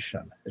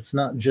 evaluation. It's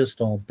not just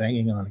all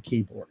banging on a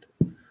keyboard.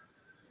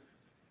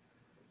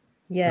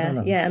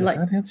 Yeah, yeah. Does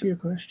that answer your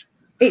question?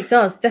 It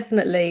does,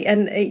 definitely.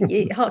 And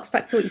it harks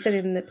back to what you said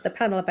in the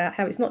panel about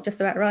how it's not just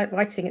about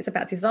writing, it's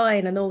about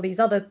design and all these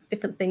other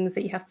different things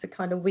that you have to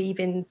kind of weave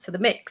into the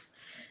mix.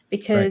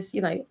 Because, right,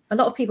 you know, a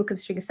lot of people can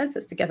string a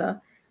sentence together,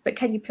 but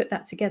can you put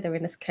that together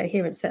in a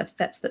coherent set of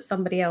steps that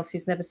somebody else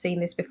who's never seen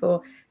this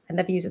before and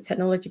never used a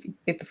technology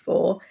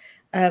before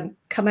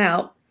come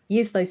out,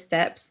 use those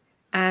steps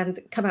and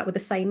come out with the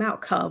same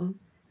outcome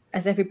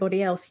as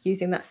everybody else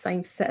using that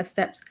same set of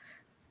steps,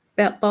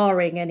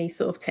 barring any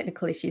sort of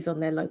technical issues on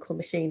their local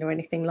machine or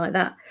anything like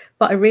that.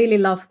 But I really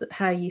loved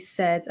how you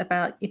said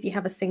about if you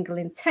have a single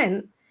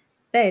intent,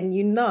 then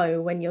you know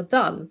when you're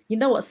done. You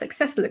know what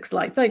success looks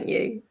like, don't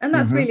you? And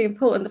that's really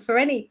important for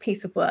any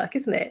piece of work,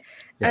 isn't it?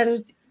 Yes.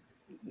 And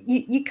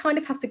you kind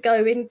of have to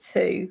go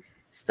into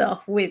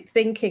stuff with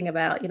thinking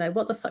about,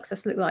 what does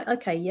success look like?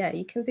 Okay, yeah,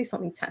 you can do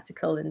something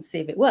tactical and see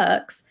if it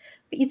works,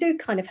 but you do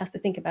kind of have to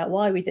think about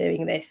why we're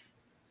doing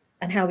this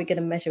and how we're going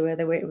to measure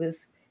whether it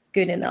was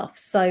good enough.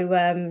 So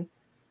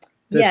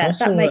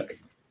that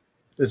makes...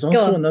 There's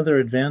also another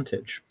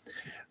advantage.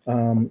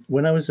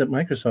 When I was at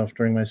Microsoft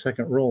during my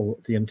second role,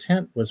 the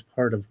intent was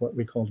part of what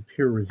we called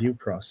peer review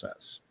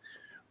process.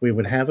 We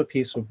would have a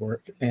piece of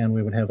work and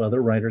we would have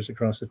other writers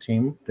across the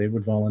team. They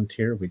would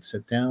volunteer, we'd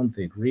sit down,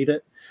 they'd read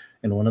it.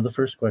 And one of the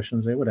first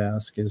questions they would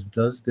ask is,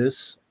 does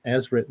this,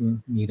 as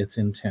written, meet its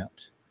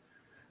intent?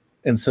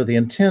 And so the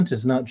intent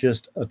is not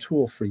just a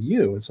tool for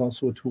you, it's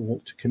also a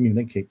tool to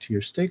communicate to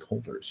your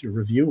stakeholders, your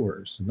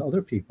reviewers, and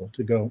other people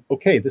to go,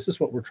 okay, this is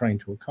what we're trying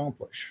to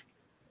accomplish.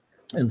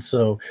 And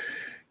so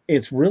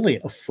it's really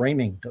a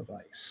framing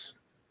device,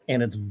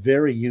 and it's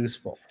very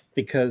useful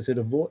because it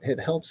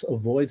helps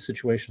avoid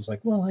situations like,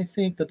 well, I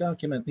think the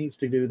document needs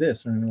to do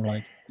this. And we're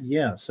like,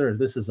 yeah, sir,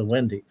 this is a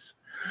Wendy's.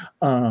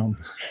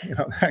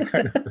 That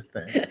kind of a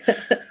thing.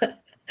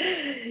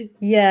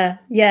 Yeah.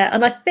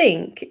 And I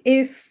think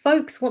if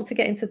folks want to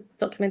get into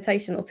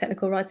documentation or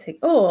technical writing,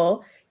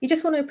 or you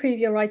just want to improve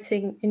your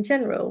writing in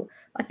general,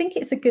 I think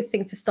it's a good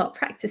thing to start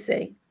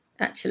practicing.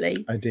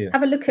 Actually,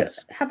 have a look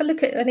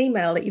at an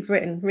email that you've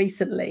written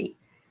recently.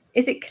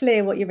 Is it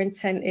clear what your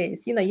intent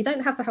is? You don't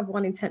have to have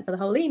one intent for the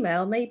whole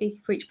email, maybe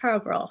for each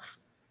paragraph,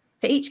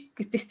 for each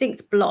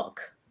distinct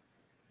block.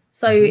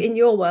 So in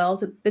your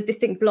world, the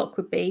distinct block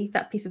would be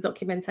that piece of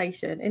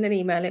documentation. In an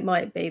email, it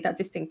might be that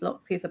distinct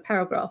block is a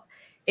paragraph.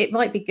 It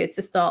might be good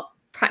to start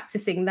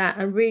practicing that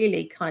and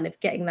really kind of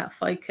getting that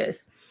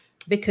focus,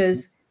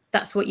 because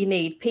that's what you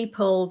need.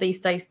 People these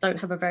days don't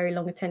have a very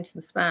long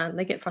attention span.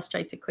 They get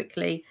frustrated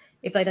quickly.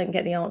 If they don't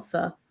get the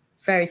answer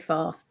very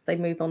fast, they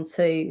move on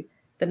to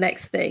the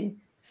next thing.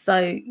 So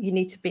you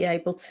need to be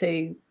able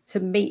to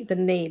meet the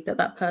need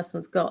that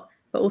person's got,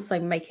 but also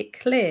make it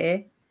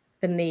clear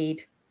the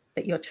need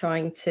that you're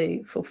trying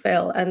to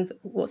fulfill. And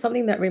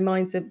something that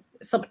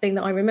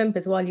I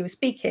remembered while you were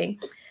speaking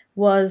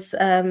was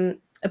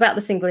about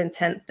the single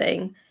intent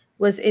thing,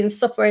 was in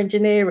software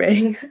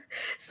engineering.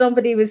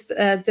 Somebody was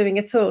doing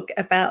a talk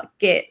about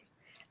Git,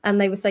 and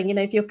they were saying,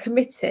 if you're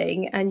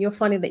committing and you're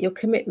finding that your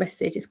commit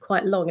message is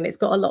quite long and it's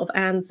got a lot of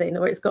ands in,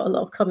 or it's got a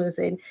lot of commas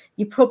in,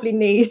 you probably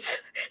need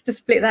to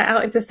split that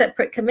out into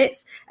separate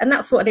commits. And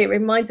that's what it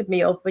reminded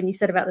me of when you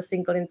said about the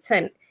single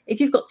intent. If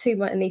you've got too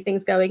many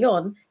things going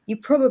on, you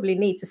probably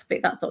need to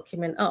split that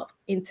document up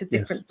into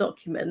different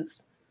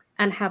documents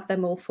and have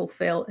them all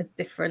fulfill a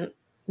different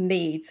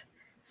need.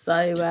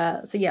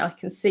 So yeah, I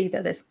can see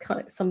that there's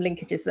kind of some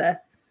linkages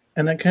there.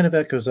 And that kind of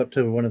echoes up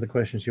to one of the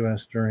questions you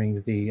asked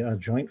during the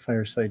joint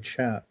Fireside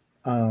chat.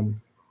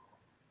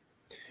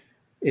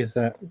 Is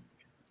that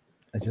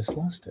I just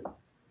lost it.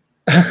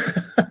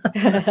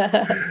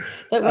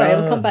 Don't worry,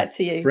 we'll come back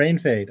to you. Brain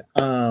fade.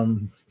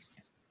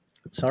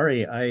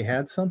 Sorry, I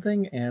had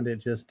something and it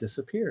just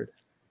disappeared.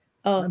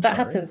 Oh, that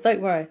happens.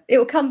 Don't worry. It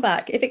will come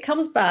back. If it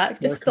comes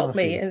back, just stop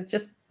me and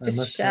just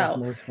shout.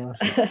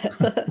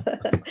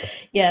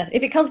 Yeah,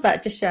 if it comes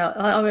back, just shout.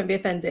 I won't be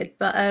offended.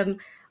 But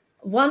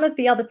one of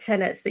the other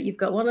tenets that you've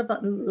got, one of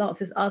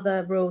Lance's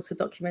other rules for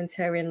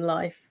documentarian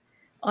life,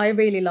 I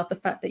really love the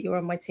fact that you're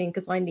on my team,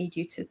 because I need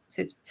you to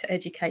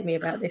educate me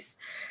about this.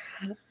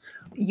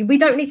 We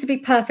don't need to be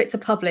perfect to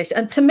publish.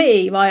 And to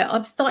me,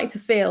 I'm starting to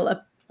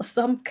feel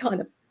some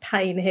kind of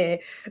pain here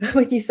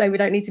when you say we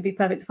don't need to be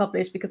perfect to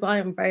publish, because I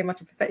am very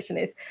much a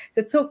perfectionist.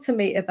 So talk to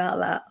me about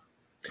that.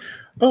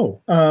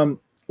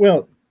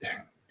 Well,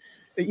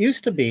 it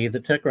used to be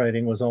that tech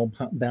writing was all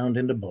bound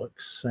into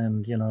books,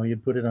 and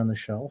you'd put it on the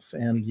shelf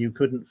and you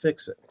couldn't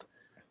fix it.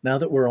 Now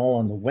that we're all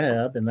on the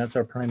web, and that's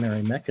our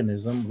primary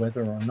mechanism,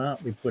 whether or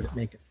not we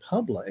make it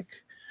public,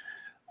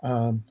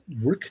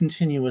 we're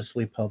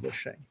continuously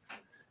publishing.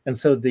 And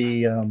so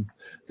the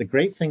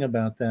great thing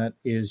about that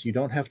is you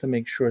don't have to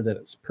make sure that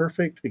it's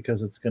perfect,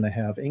 because it's going to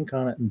have ink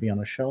on it and be on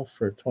a shelf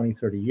for 20,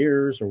 30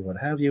 years or what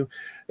have you.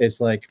 It's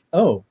like,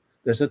 oh,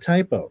 there's a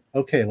typo.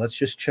 Okay, let's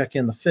just check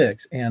in the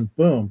fix, and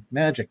boom,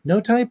 magic.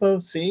 No typo,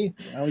 see?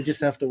 Now we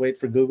just have to wait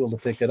for Google to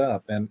pick it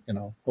up, and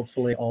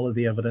hopefully all of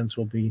the evidence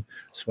will be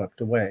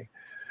swept away.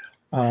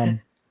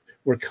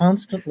 We're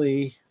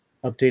constantly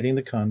updating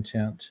the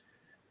content.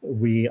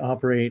 We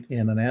operate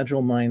in an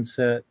agile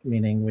mindset,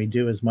 meaning we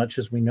do as much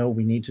as we know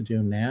we need to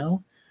do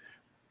now.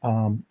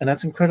 And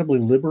that's incredibly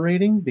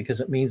liberating, because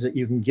it means that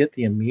you can get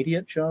the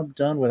immediate job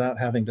done without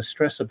having to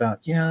stress about,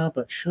 yeah,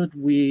 but should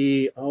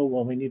we? Oh,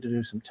 well, we need to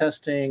do some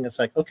testing. It's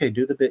like, okay,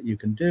 do the bit you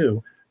can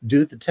do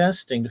the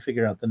testing to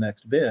figure out the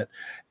next bit,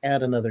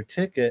 add another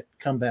ticket,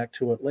 come back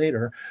to it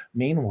later.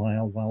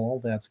 Meanwhile, while all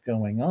that's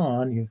going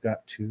on, you've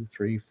got 2,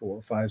 3,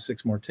 4, 5,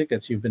 6 more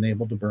tickets you've been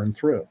able to burn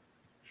through.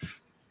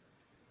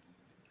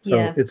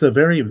 So It's a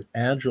very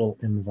agile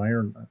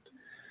environment.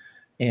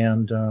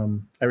 And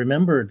I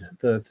remembered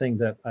the thing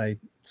that I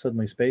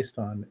suddenly spaced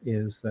on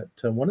is that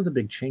one of the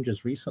big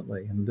changes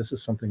recently, and this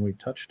is something we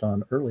touched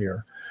on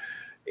earlier,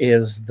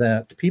 is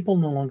that people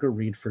no longer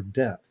read for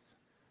depth.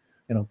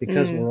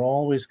 because we're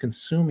always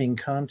consuming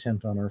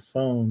content on our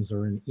phones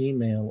or in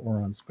email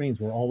or on screens.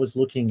 We're always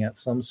looking at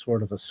some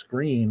sort of a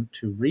screen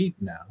to read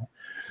now.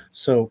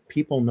 So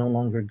people no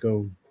longer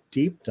go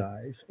deep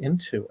dive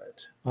into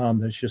it.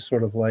 There's just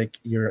sort of like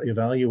you're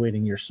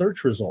evaluating your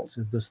search results.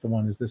 Is this the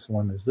one? Is this the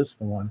one? Is this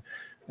the one?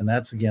 And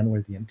that's, again,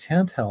 where the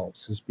intent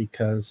helps, is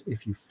because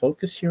if you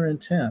focus your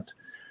intent,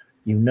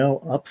 you know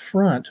up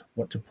front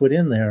what to put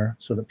in there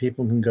so that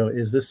people can go,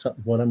 is this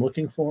what I'm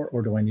looking for,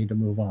 or do I need to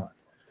move on?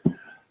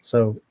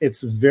 So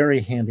it's a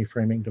very handy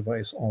framing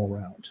device all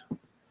around.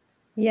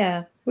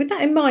 Yeah. With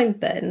that in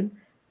mind, then,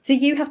 do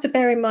you have to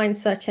bear in mind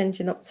search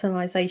engine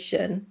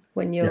optimization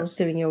when you're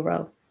doing your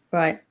role?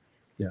 Right.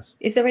 Yes.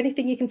 Is there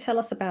anything you can tell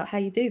us about how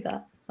you do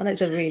that? I know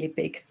it's a really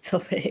big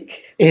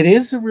topic. It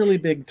is a really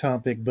big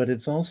topic, but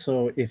it's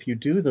also, if you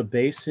do the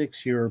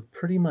basics, you're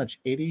pretty much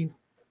 80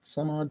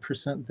 some odd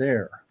 %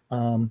 there.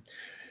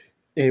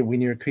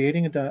 When you're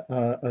creating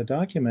a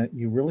document,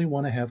 you really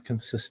want to have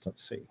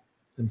consistency.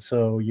 And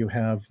so you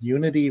have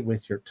unity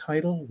with your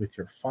title, with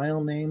your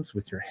file names,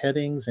 with your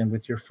headings, and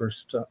with your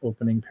first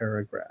opening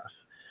paragraph.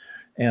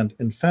 And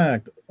in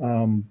fact,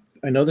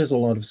 I know there's a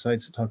lot of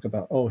sites that talk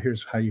about, oh,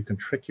 here's how you can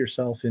trick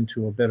yourself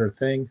into a better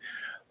thing.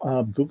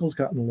 Google's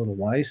gotten a little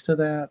wise to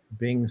that.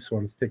 Bing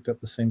sort of picked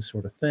up the same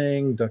sort of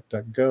thing,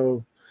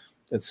 DuckDuckGo,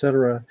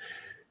 etc.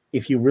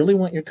 If you really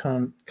want your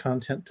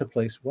content to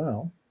place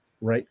well,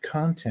 write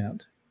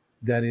content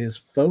that is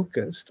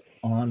focused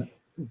on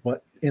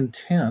what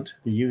intent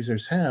the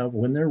users have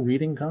when they're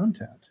reading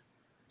content.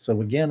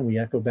 So again, we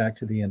echo back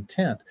to the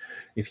intent.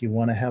 If you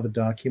want to have a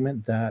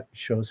document that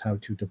shows how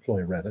to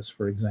deploy Redis,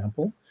 for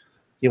example,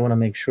 you want to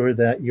make sure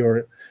that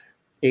your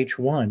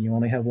H1, you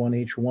only have one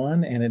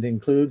H1, and it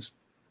includes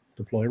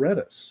deploy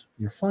Redis.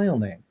 Your file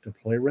name,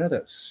 deploy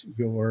Redis.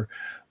 Your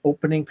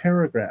opening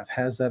paragraph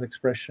has that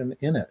expression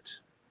in it.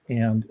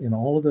 And in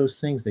all of those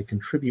things, they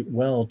contribute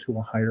well to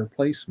a higher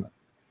placement.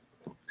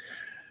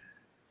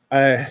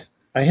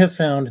 I have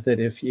found that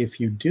if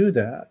you do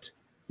that,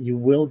 you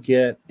will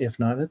get, if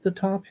not at the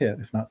top hit,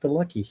 if not the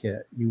lucky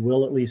hit, you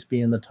will at least be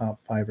in the top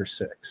 5 or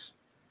 6.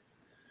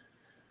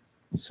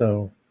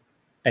 So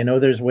I know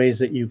there's ways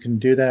that you can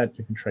do that.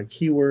 You can try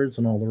keywords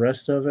and all the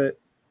rest of it.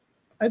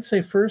 I'd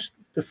say first,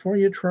 before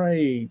you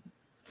try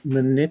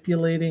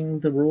manipulating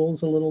the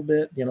rules a little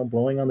bit,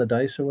 blowing on the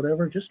dice or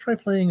whatever, just try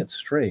playing it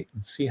straight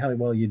and see how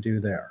well you do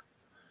there.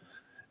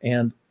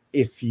 And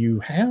if you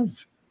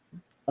have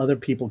other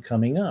people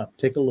coming up,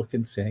 take a look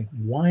and say,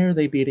 why are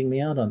they beating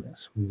me out on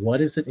this?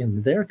 What is it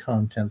in their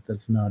content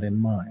that's not in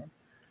mine?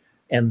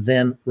 And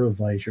then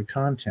revise your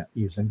content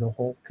using the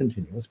whole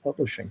continuous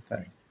publishing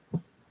thing.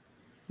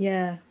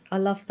 Yeah, I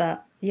love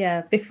that.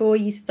 Yeah, before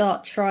you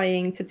start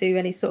trying to do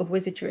any sort of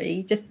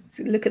wizardry, just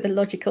look at the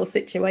logical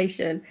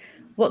situation.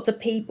 What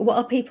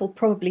are people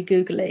probably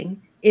Googling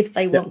if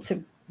they want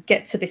to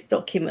get to this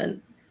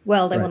document?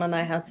 Well, they want to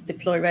know how to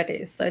deploy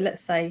Redis. So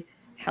let's say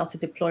how to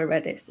deploy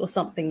Redis or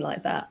something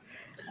like that.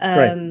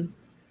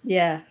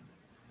 Yeah.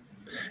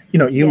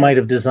 You might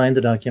have designed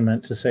the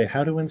document to say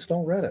how to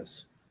install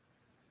Redis.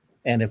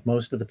 And if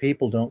most of the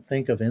people don't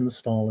think of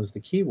install as the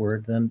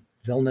keyword, then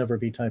they'll never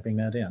be typing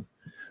that in.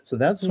 So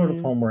that's sort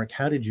of homework.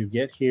 How did you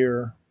get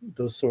here?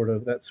 Those sort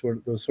of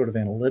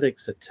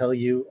analytics that tell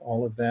you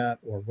all of that,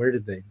 or where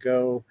did they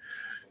go?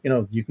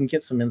 You can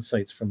get some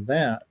insights from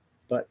that.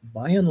 But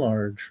by and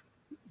large,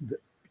 the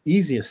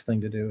easiest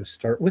thing to do is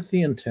start with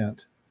the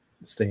intent,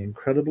 stay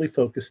incredibly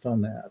focused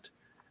on that,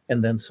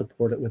 and then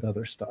support it with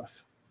other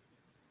stuff.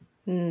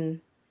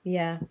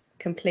 Yeah,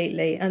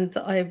 completely. And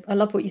I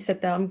love what you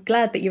said there. I'm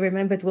glad that you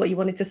remembered what you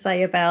wanted to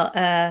say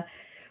about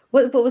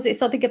what was it?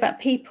 Something about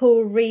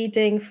people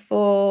reading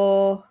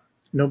for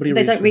nobody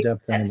reads for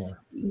depth anymore.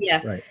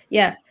 Yeah, right.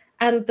 Yeah.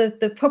 And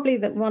the probably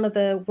that one of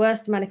the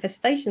worst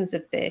manifestations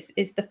of this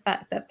is the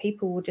fact that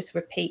people will just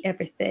repeat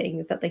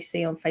everything that they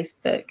see on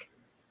Facebook.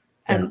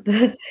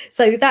 And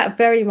so that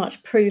very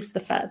much proves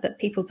the fact that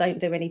people don't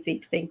do any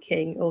deep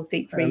thinking or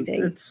deep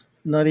reading. It's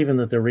not even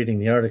that they're reading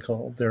the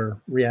article; they're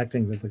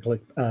reacting to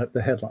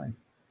the headline.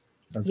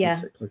 I was going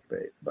to say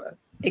clickbait, but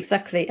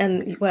exactly.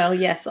 And well,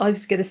 yes, I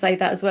was going to say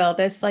that as well.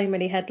 There's so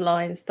many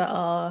headlines that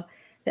are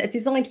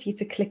designed for you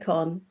to click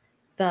on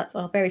that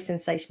are very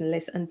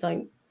sensationalist and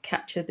don't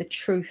capture the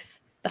truth,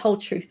 the whole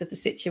truth of the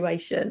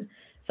situation.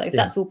 So if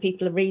that's all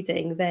people are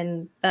reading,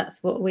 then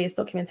that's what we as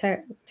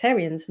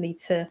documentarians need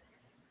to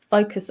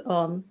focus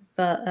on.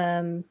 But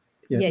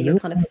you're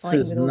kind of fighting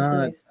with all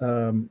this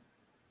noise.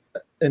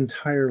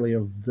 Entirely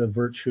of the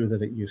virtue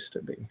that it used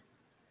to be.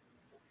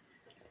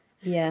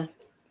 Yeah,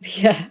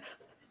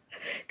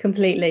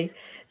 completely.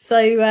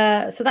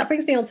 So so that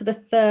brings me on to the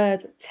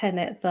third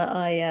tenet that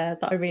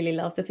I really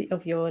loved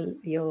of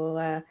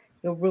your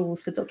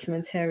rules for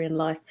documentarian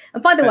life.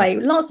 And by the way,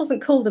 Lance doesn't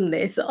call them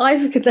this.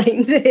 I've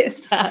named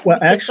it that. Well,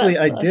 actually,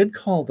 I did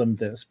call them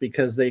this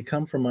because they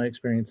come from my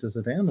experiences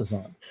at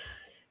Amazon.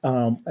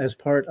 As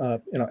part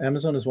of,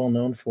 Amazon is well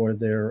known for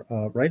their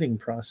writing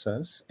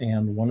process.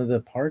 And one of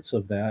the parts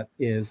of that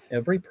is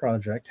every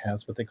project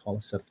has what they call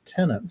a set of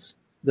tenets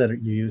that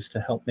you use to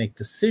help make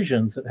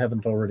decisions that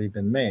haven't already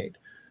been made.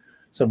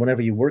 So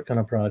whenever you work on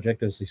a project,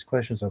 there's these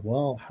questions of,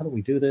 well, how do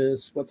we do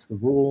this? What's the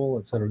rule,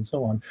 et cetera, and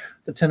so on.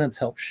 The tenets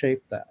help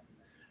shape that.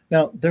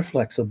 Now, they're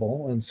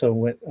flexible, and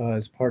so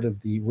as part of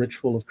the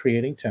ritual of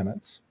creating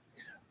tenets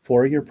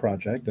for your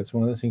project, that's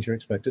one of the things you're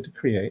expected to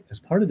create. As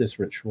part of this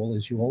ritual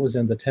is you always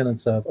end the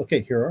tenets of,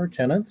 okay, here are our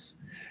tenets,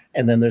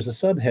 and then there's a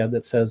subhead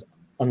that says,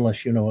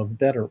 unless you know of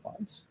better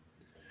ones,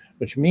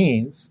 which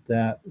means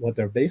that what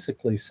they're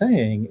basically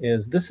saying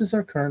is, this is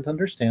our current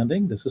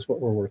understanding, this is what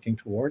we're working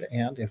toward,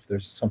 and if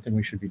there's something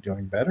we should be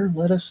doing better,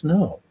 let us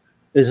know.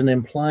 There's an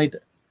implied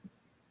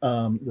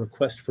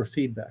request for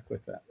feedback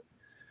with that.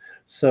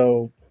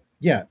 So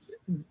yeah,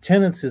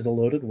 tenets is a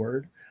loaded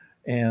word,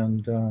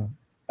 and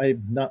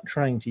I'm not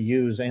trying to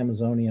use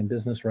Amazonian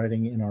business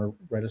writing in our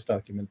Redis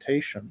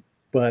documentation,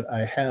 but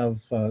I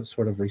have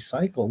sort of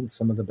recycled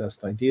some of the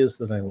best ideas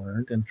that I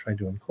learned and tried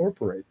to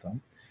incorporate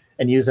them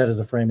and use that as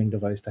a framing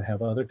device to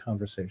have other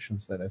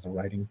conversations that as a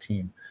writing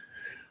team,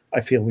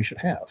 I feel we should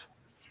have.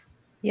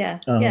 Yeah,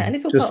 and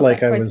it's all just part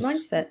like of that growth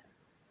mindset.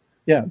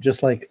 Yeah,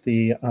 just like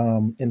the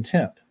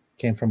intent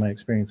came from my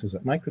experiences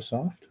at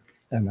Microsoft,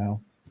 and now,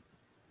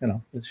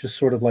 it's just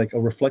sort of like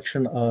a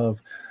reflection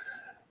of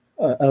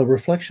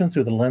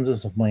through the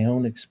lenses of my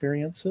own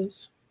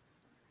experiences,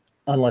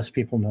 unless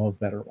people know of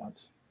better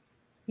ones.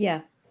 Yeah,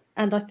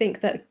 and I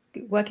think that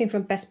working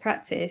from best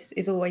practice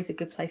is always a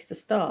good place to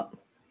start.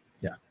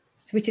 Yeah,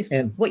 which is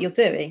what you're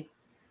doing.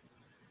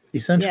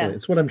 Essentially,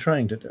 it's what I'm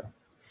trying to do.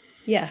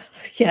 Yeah.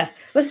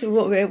 That's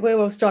what we're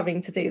all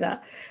striving to do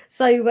that.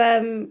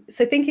 So,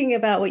 so thinking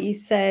about what you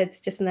said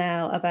just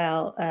now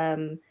about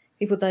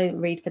people don't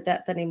read for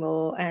depth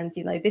anymore, and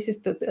this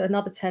is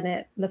another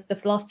tenet,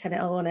 the last tenet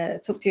I want to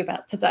talk to you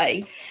about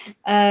today.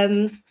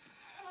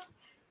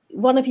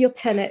 One of your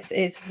tenets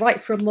is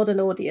write for a modern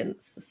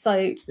audience.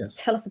 So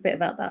tell us a bit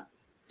about that.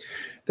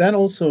 That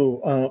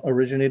also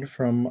originated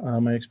from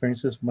my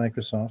experiences with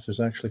Microsoft.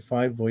 There's actually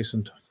five voice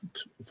and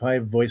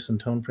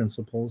tone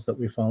principles that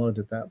we followed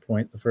at that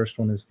point. The first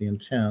one is the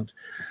intent.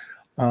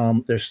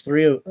 There's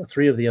three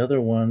of the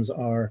other ones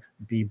are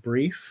be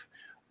brief,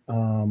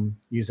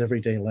 use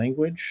everyday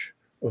language,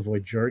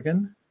 avoid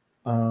jargon.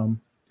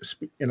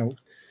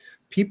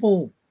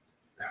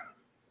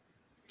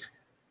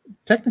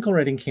 Technical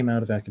writing came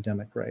out of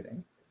academic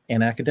writing.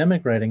 And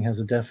academic writing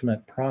has a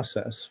definite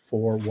process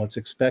for what's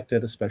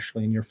expected,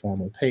 especially in your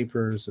formal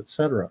papers, et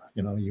cetera.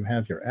 You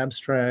have your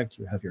abstract,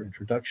 you have your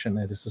introduction.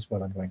 And this is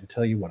what I'm going to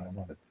tell you, what I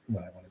want to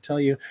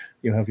tell you.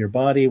 You have your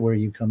body where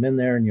you come in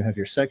there, and you have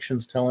your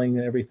sections telling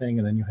everything,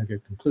 and then you have your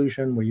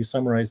conclusion where you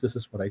summarize, this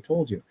is what I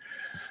told you.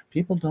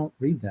 People don't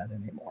read that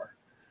anymore.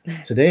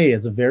 Today,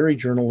 it's very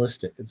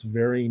journalistic. It's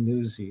very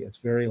newsy. It's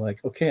very like,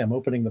 okay, I'm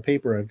opening the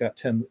paper. I've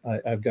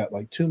got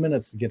like 2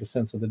 minutes to get a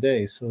sense of the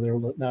day. So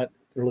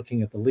they're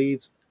looking at the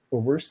leads, or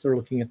worse, they're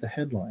looking at the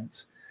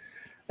headlines.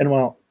 And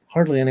while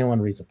hardly anyone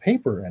reads a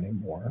paper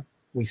anymore,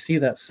 we see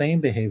that same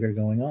behavior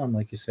going on,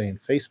 like you say, in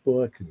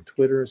Facebook and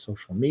Twitter,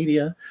 social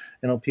media.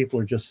 People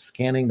are just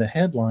scanning the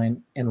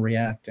headline and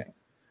reacting,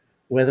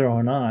 whether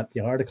or not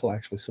the article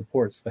actually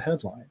supports the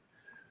headline.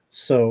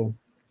 So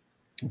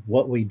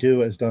what we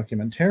do as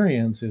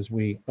documentarians is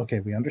we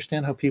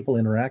understand how people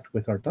interact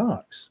with our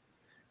docs,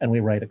 and we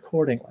write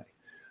accordingly.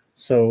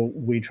 So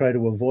we try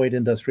to avoid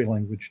industry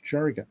language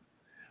jargon,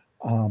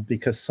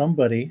 because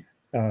somebody,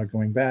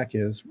 going back,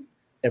 is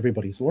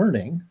everybody's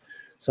learning.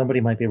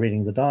 Somebody might be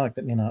reading the doc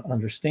that may not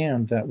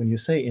understand that when you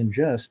say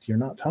ingest, you're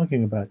not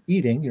talking about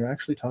eating, you're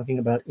actually talking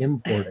about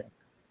importing.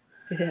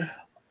 Yeah.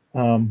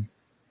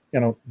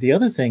 The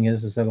other thing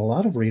is that a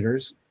lot of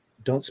readers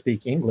don't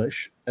speak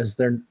English as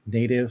their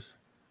native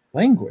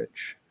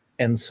language.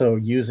 And so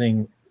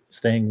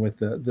staying with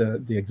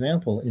the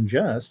example,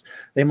 ingest,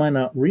 they might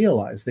not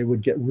realize, they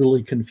would get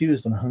really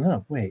confused and hung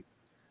up. Wait,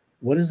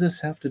 what does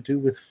this have to do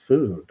with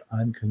food?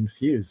 I'm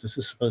confused. This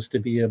is supposed to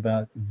be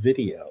about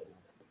video.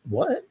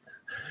 What?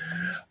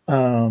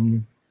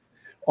 All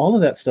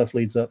of that stuff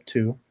leads up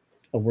to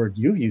a word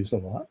you've used a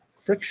lot,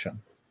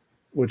 friction,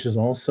 which is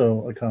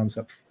also a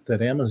concept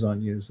that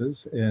Amazon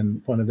uses.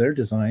 And one of their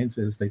designs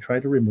is they try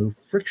to remove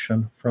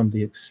friction from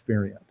the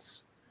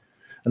experience.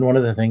 And one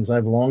of the things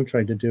I've long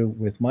tried to do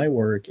with my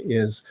work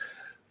is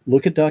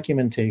look at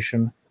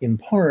documentation in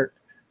part,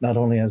 not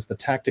only as the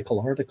tactical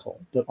article,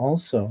 but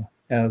also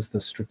as the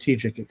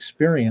strategic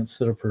experience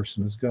that a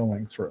person is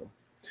going through.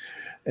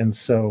 And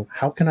so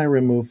how can I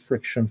remove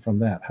friction from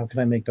that? How can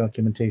I make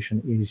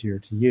documentation easier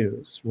to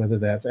use? Whether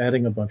that's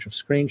adding a bunch of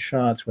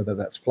screenshots, whether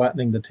that's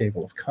flattening the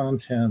table of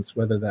contents,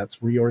 whether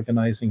that's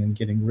reorganizing and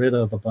getting rid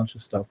of a bunch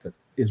of stuff that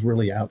is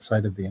really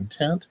outside of the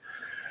intent.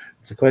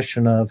 It's a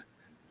question of,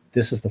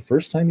 this is the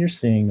first time you're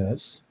seeing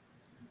this.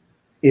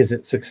 Is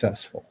it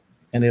successful?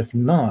 And if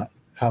not,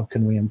 how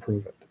can we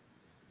improve it?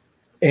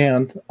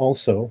 And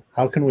also,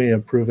 how can we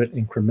improve it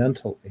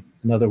incrementally?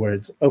 In other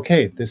words,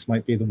 okay, this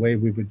might be the way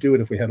we would do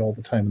it if we had all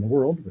the time in the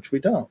world, which we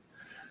don't.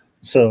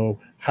 So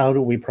how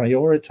do we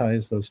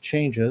prioritize those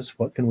changes?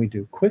 What can we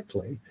do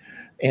quickly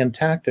and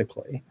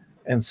tactically?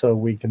 And so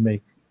we can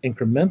make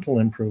incremental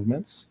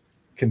improvements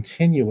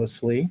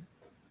continuously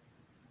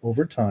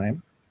over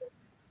time,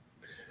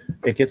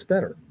 it gets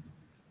better.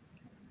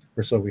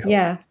 Or so we hope.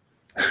 Yeah.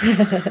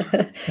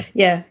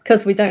 Yeah,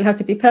 because we don't have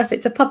to be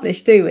perfect to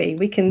publish, do we?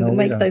 We can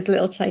make those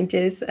little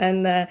changes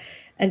and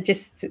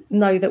just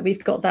know that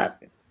we've got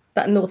that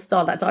North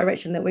Star, that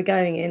direction that we're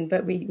going in,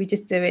 but we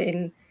just do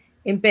it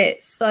in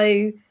bits.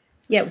 So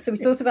yeah, so we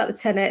talked about the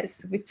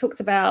tenets, we've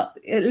talked about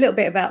a little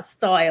bit about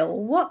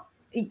style.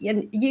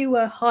 And you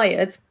were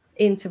hired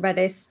into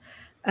Redis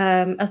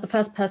as the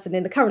first person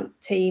in the current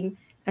team,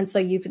 and so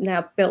you've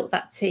now built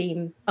that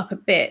team up a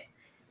bit.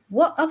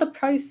 What other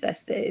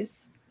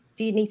processes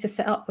do you need to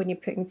set up when you're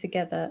putting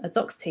together a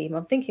docs team?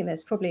 I'm thinking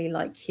there's probably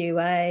like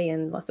QA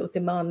and like sort of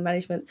demand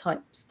management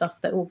type stuff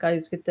that all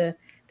goes with the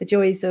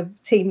joys of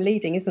team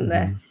leading, isn't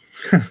there?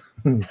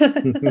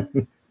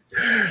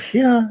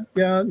 Yeah.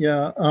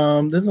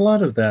 There's a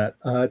lot of that.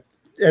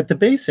 At the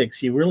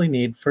basics, you really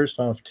need, first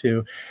off,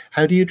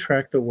 how do you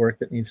track the work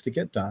that needs to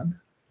get done?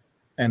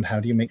 And how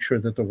do you make sure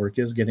that the work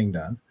is getting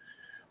done?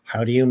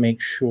 How do you make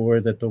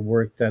sure that the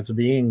work that's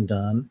being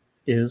done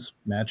is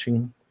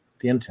matching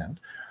the intent?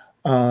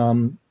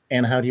 And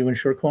how do you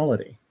ensure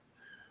quality?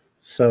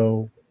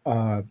 So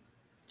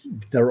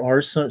there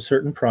are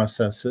certain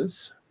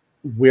processes.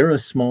 We're a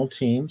small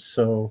team,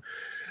 so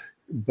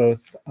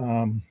both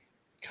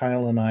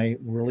Kyle and I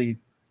really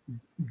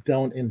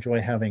don't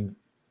enjoy having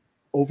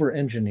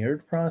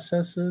over-engineered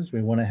processes.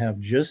 We want to have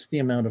just the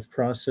amount of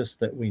process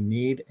that we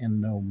need and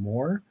no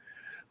more.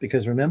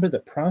 Because remember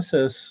that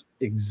process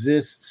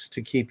exists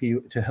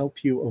to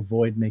help you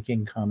avoid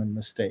making common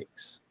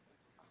mistakes.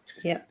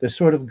 Yeah. They're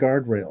sort of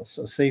guardrails,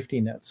 a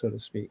safety net, so to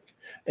speak.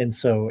 And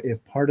so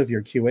if part of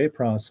your QA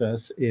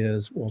process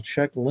is, well,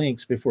 check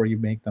links before you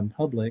make them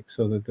public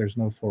so that there's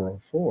no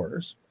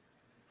 404s,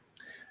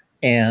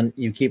 and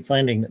you keep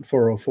finding that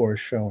 404 is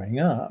showing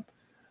up,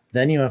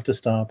 then you have to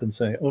stop and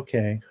say,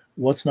 okay,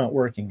 what's not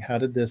working? How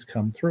did this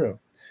come through?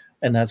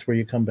 And that's where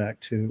you come back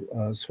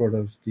to sort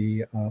of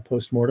the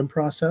post-mortem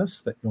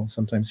process that you'll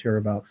sometimes hear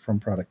about from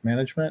product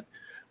management.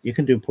 You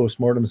can do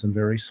post-mortems in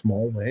very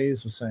small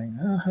ways of saying,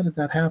 oh, how did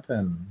that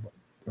happen?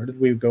 Where did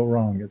we go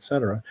wrong,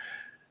 etc.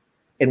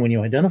 And when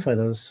you identify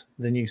those,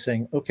 then you're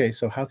saying, okay,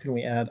 so how can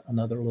we add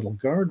another little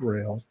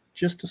guardrail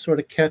just to sort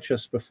of catch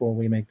us before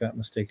we make that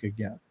mistake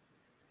again?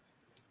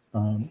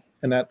 And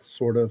that's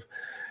sort of,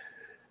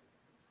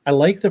 I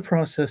like the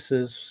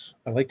processes,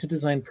 I like to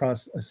design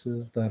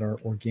processes that are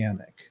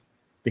organic,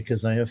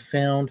 because I have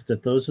found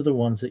that those are the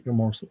ones that you're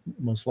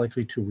most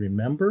likely to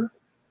remember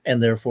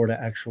and therefore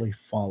to actually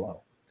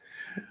follow.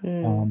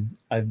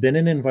 I've been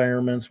in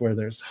environments where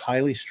there's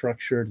highly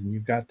structured and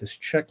you've got this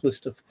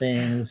checklist of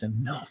things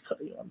and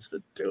nobody wants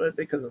to do it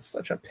because it's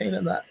such a pain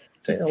in the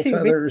tail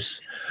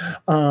feathers.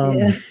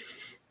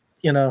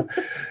 You know,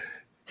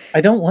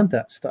 I don't want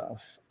that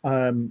stuff.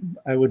 I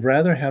would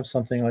rather have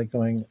something like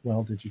going,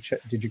 well, did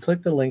you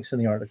click the links in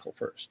the article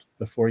first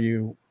before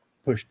you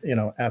pushed,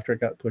 after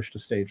it got pushed to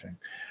staging?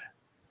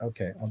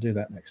 Okay, I'll do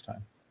that next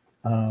time.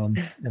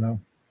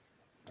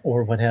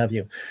 Or what have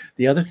you.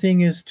 The other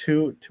thing is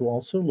to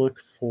also look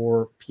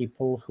for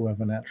people who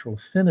have a natural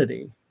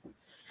affinity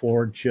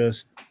for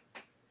just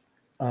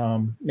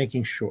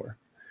making sure.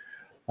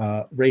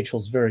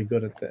 Rachel's very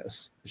good at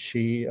this.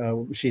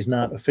 She's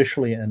not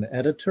officially an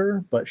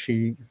editor, but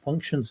she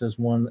functions as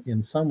one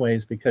in some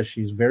ways because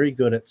she's very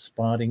good at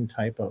spotting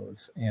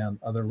typos and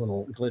other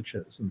little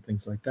glitches and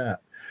things like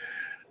that.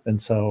 And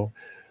so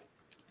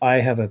I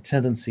have a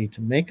tendency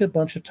to make a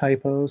bunch of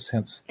typos,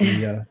 hence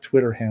the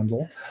Twitter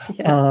handle.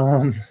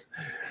 Yeah.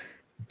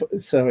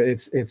 So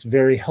it's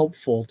very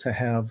helpful to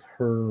have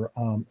her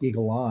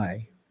eagle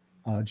eye,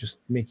 just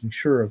making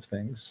sure of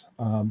things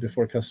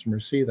before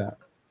customers see that.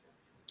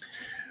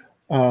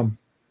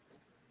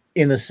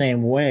 In the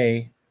same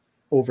way,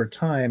 over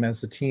time, as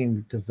the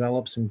team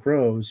develops and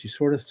grows, you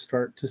sort of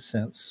start to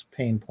sense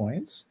pain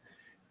points.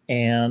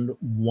 And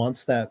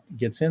once that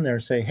gets in there,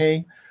 say,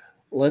 hey,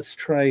 let's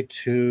try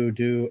to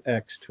do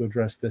X to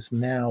address this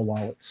now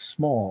while it's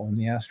small and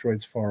the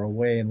asteroid's far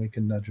away and we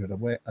can nudge it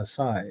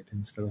aside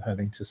instead of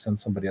having to send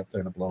somebody up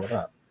there to blow it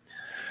up.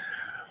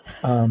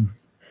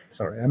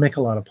 Sorry, I make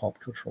a lot of pop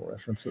cultural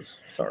references.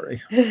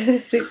 Sorry.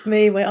 Suits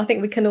me. Well, I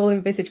think we can all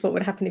envisage what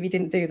would happen if you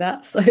didn't do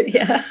that. So,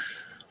 yeah.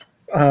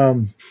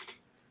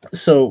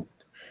 So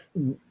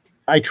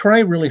I try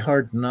really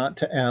hard not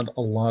to add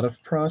a lot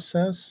of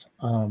process.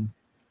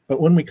 But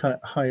when we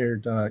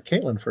hired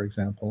Caitlin, for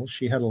example,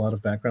 she had a lot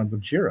of background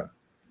with Jira.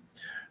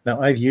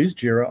 Now, I've used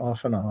Jira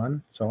off and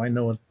on, so I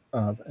know it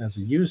as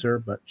a user,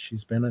 but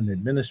she's been an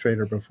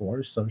administrator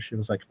before. So she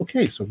was like,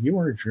 okay, so you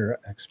are a Jira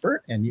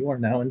expert and you are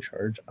now in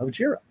charge of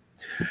Jira.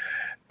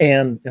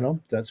 And,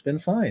 that's been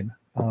fine.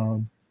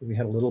 We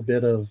had a little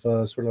bit of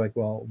sort of like,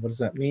 well, what does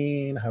that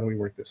mean? How do we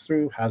work this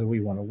through? How do we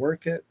want to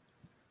work it?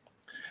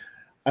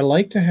 I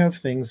like to have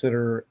things that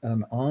are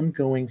an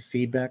ongoing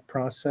feedback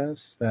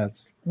process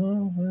that's,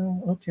 oh,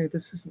 well, okay,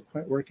 this isn't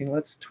quite working.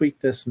 Let's tweak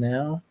this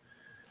now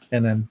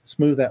and then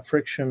smooth that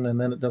friction, and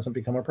then it doesn't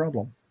become a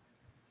problem.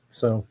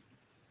 So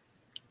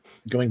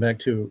going back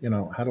to,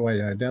 how do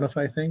I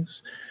identify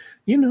things?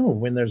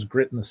 When there's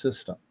grit in the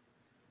system,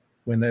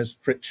 when there's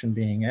friction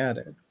being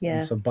added. Yeah.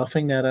 And so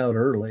buffing that out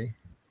early,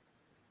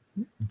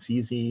 it's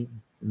easy.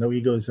 No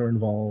egos are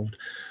involved.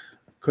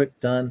 Quick,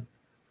 done,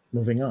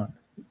 moving on.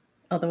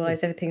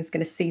 Otherwise, everything's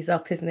going to seize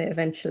up, isn't it,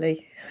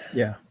 eventually?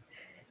 Yeah.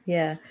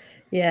 Yeah.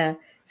 Yeah.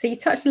 So you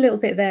touched a little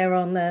bit there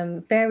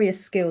on various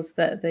skills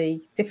that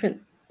the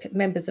different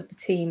members of the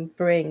team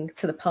bring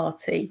to the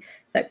party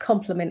that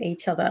complement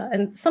each other.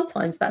 And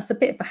sometimes that's a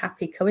bit of a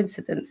happy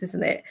coincidence,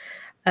 isn't it?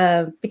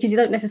 Because you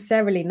don't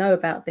necessarily know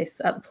about this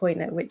at the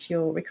point at which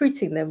you're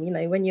recruiting them.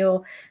 When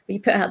you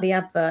put out the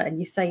advert and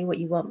you say what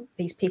you want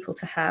these people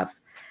to have,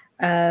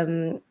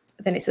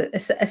 then it's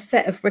a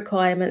set of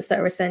requirements that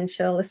are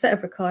essential, a set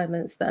of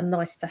requirements that are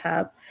nice to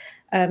have.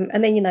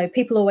 And then,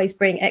 people always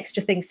bring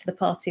extra things to the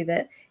party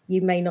that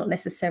you may not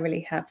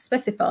necessarily have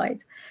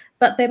specified.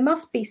 But there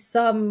must be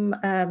some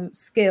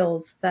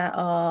skills that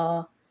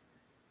are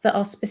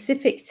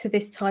specific to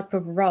this type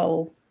of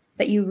role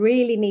that you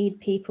really need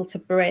people to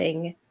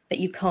bring that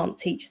you can't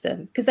teach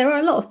them. Because there are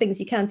a lot of things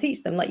you can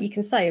teach them. Like you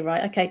can say,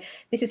 right, okay,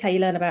 this is how you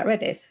learn about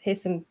Redis.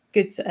 Here's some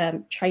good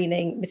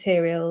training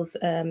materials,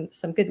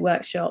 some good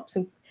workshops,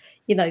 and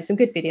some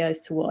good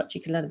videos to watch.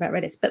 You can learn about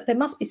Redis. But there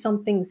must be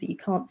some things that you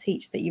can't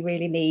teach that you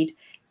really need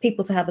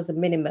people to have as a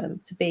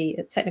minimum to be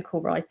a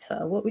technical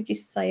writer. What would you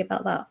say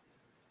about that?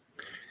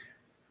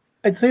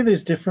 I'd say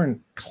there's different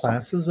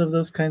classes of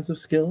those kinds of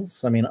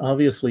skills. I mean,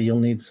 obviously, you'll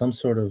need some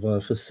sort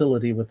of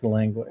facility with the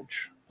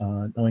language,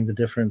 knowing the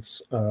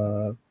difference,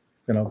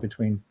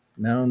 between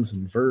nouns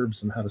and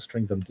verbs and how to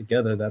string them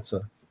together.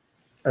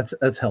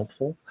 That's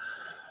helpful.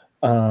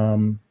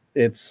 But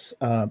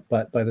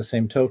by the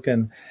same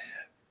token,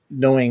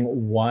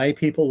 knowing why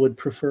people would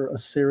prefer a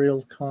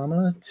serial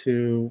comma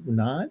to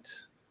not,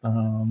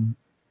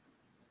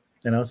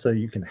 so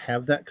you can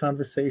have that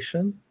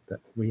conversation that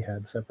we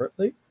had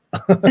separately.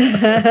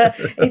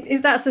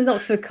 Is that an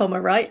Oxford comma,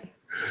 right?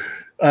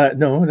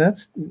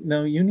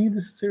 No, you need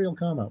the serial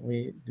comma.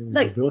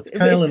 Both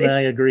Kyle and I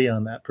agree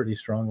on that pretty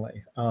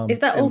strongly. Is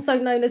that also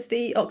known as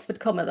the Oxford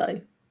comma, though?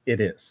 It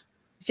is.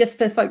 Just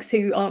for folks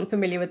who aren't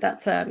familiar with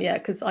that term, yeah,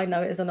 because I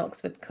know it as an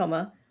Oxford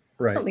comma,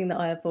 right. Something that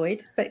I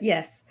avoid, but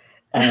yes.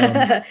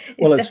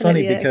 It's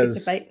funny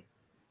because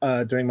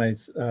during my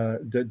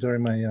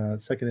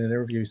second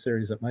interview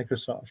series at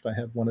Microsoft, I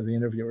had one of the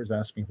interviewers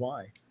ask me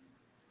why.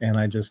 And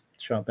I just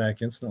shot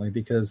back instantly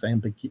because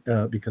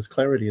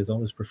clarity is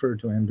always preferred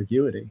to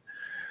ambiguity.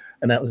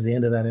 And that was the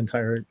end of that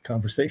entire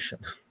conversation.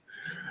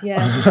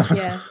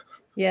 Yeah.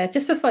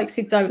 Just for folks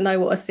who don't know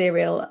what a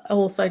serial,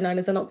 also known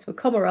as an Oxford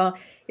comma, are,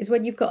 is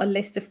when you've got a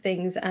list of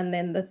things and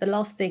then the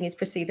last thing is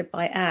preceded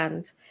by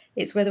and.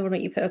 It's whether or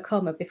not you put a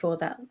comma before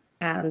that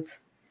and.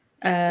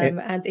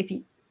 And if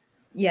you,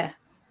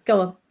 go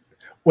on.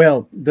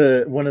 Well,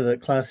 one of the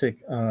classic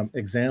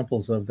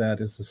examples of that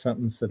is the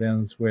sentence that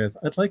ends with,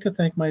 "I'd like to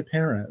thank my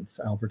parents,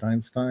 Albert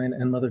Einstein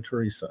and Mother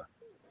Teresa."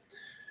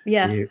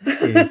 Yeah.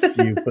 If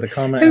you put a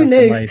comma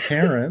after my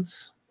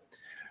parents,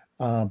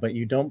 but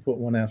you don't put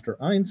one after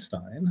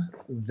Einstein,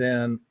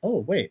 then, oh,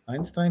 wait,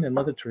 Einstein and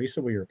Mother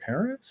Teresa were your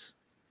parents?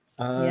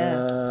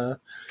 So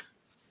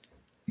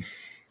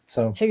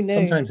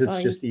sometimes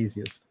it's just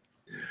easiest.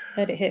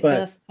 Heard it here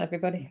first,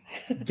 everybody.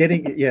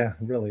 Getting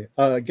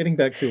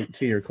back to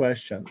your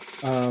question,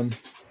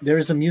 there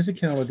is a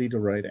musicality to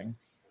writing,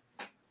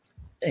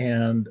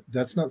 and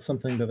that's not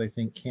something that I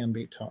think can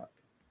be taught.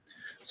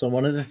 So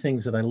one of the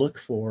things that I look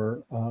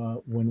for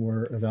when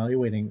we're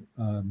evaluating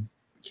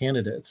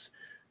candidates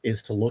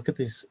is to look at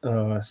these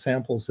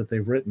samples that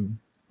they've written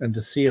and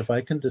to see if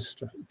I can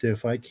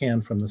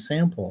from the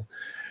sample,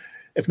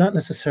 if not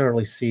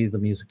necessarily see the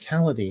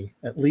musicality,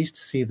 at least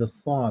see the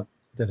thought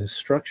that has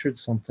structured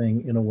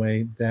something in a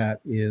way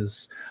that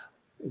is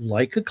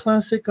like a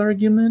classic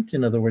argument.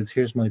 In other words,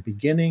 here's my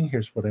beginning,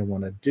 here's what I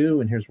want to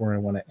do, and here's where I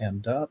want to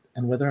end up,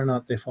 and whether or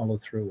not they follow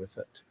through with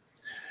it.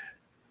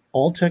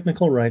 All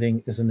technical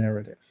writing is a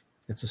narrative.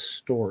 It's a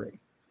story.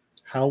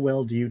 How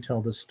well do you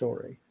tell the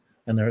story?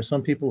 And there are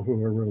some people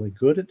who are really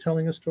good at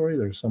telling a story.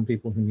 There are some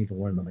people who need to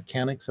learn the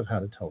mechanics of how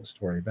to tell a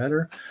story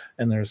better.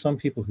 And there are some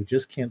people who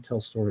just can't tell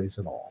stories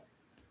at all.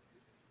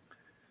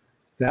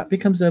 That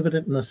becomes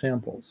evident in the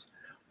samples.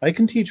 I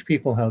can teach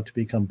people how to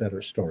become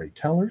better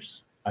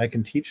storytellers. I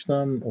can teach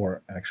them,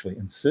 or actually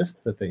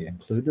insist that they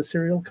include the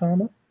serial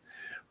comma,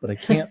 but I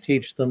can't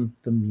teach them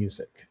the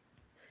music.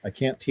 I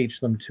can't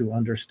teach them to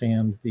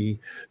understand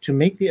to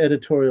make the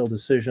editorial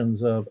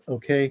decisions of,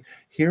 okay,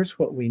 here's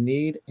what we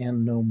need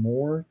and no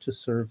more to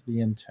serve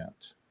the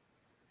intent.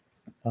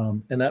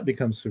 And that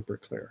becomes super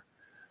clear.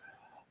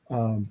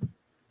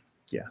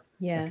 Yeah.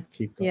 I could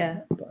keep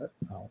going, but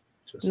I'll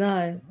just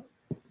stop.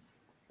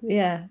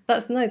 Yeah,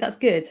 that's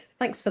good.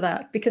 Thanks for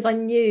that, because I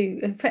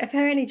knew for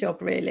any job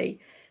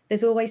really,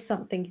 there's always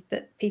something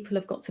that people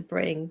have got to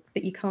bring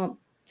that you can't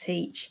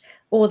teach,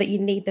 or that you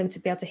need them to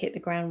be able to hit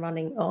the ground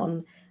running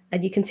on,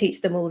 and you can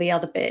teach them all the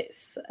other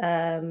bits.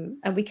 And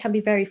we can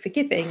be very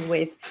forgiving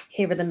with,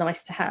 here are the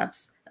nice to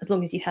haves, as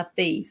long as you have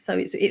these. So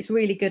it's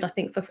really good, I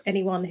think, for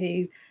anyone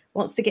who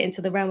wants to get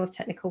into the realm of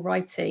technical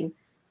writing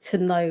to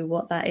know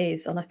what that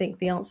is. And I think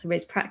the answer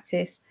is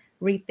practice,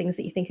 read things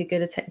that you think are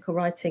good at technical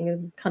writing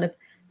and kind of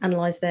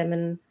analyze them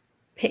and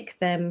pick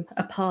them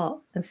apart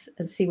and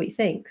see what you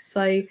think.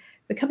 So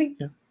we're coming.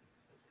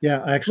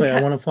 Yeah, actually,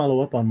 I want to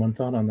follow up on one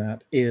thought on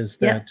that, is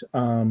that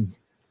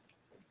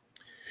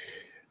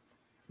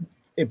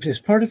as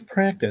part of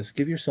practice,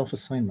 give yourself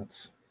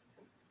assignments.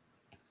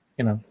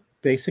 You know,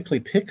 basically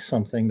pick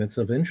something that's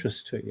of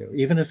interest to you,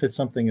 even if it's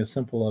something as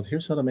simple of,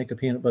 here's how to make a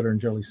peanut butter and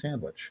jelly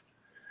sandwich.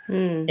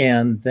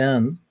 And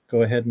then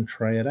go ahead and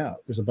try it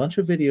out. There's a bunch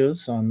of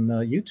videos on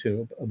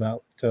YouTube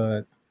about,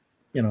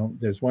 you know,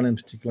 there's one in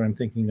particular I'm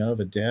thinking of.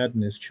 A dad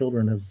and his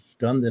children have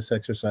done this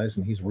exercise,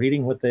 and he's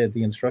reading what the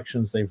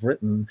instructions they've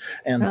written,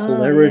 and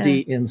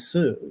hilarity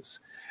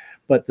ensues.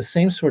 But the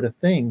same sort of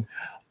thing,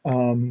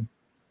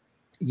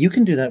 you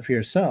can do that for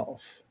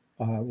yourself.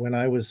 When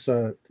I was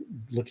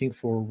looking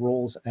for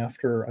roles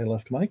after I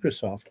left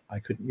Microsoft, I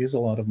couldn't use a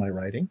lot of my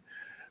writing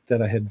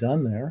that I had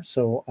done there.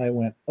 So I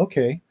went,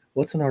 okay,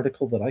 what's an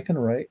article that I can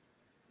write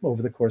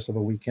over the course of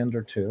a weekend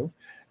or two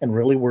and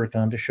really work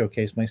on to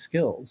showcase my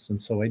skills? And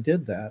so I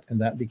did that,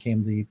 and that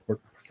became the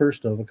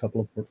first of a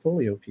couple of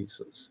portfolio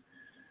pieces.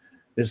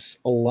 There's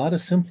a lot of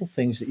simple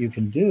things that you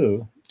can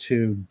do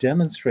to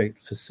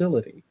demonstrate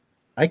facility.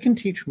 I can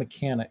teach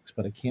mechanics,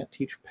 but I can't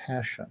teach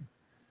passion.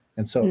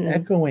 And so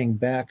echoing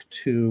back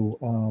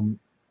to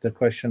the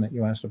question that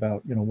you asked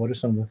about, you know, what are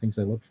some of the things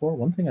I look for?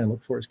 One thing I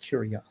look for is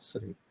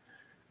curiosity.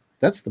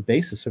 That's the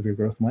basis of your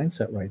growth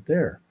mindset right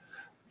there.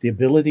 The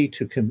ability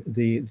to,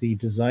 the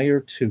desire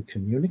to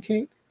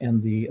communicate,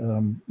 and the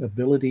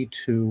ability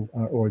to,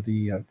 or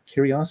the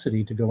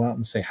curiosity to go out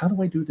and say, how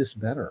do I do this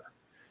better?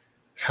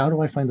 How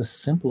do I find the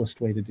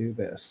simplest way to do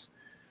this?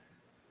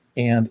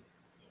 And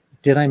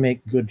did I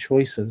make good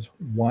choices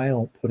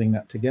while putting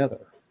that together?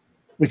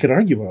 We could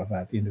argue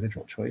about the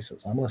individual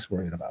choices. I'm less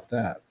worried about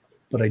that.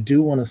 But I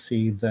do want to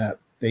see that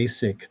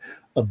basic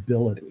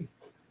ability.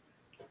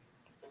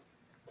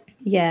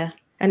 Yeah.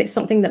 And it's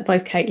something that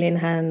both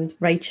Caitlin and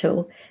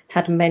Rachel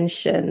had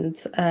mentioned,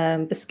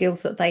 the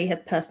skills that they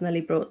had personally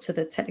brought to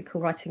the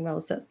technical writing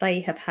roles that they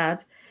have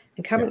had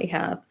and currently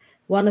have.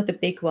 One of the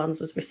big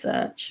ones was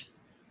research.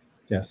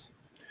 Yes.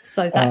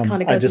 So that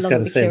kind of goes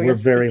along with the curiosity piece. I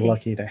just got to say, we're very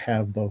lucky to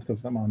have both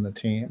of them on the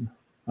team.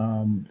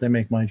 They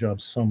make my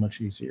job so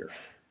much easier.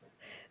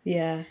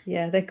 Yeah,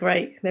 they're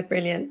great. They're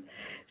brilliant.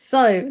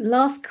 So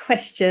last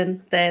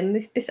question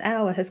then. This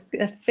hour has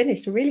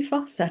finished really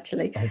fast,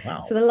 actually. Oh,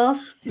 wow. So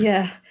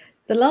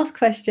the last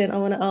question I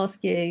want to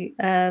ask you,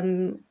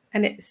 and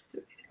it's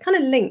kind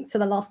of linked to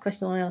the last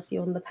question I asked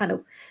you on the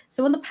panel.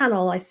 So on the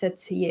panel, I said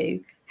to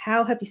you,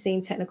 how have you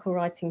seen technical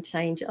writing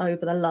change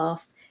over the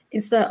last,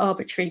 insert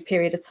arbitrary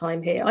period of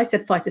time here? I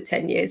said 5 to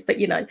 10 years, but,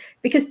 you know,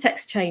 because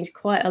text changed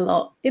quite a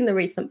lot in the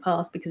recent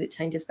past, because it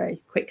changes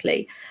very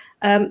quickly.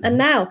 And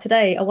now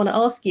today, I want to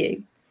ask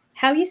you,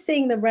 how are you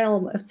seeing the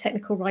realm of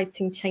technical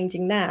writing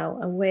changing now,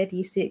 and where do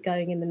you see it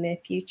going in the near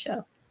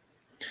future?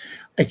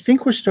 I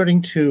think we're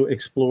starting to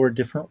explore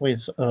different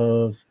ways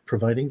of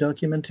providing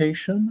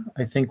documentation.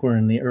 I think we're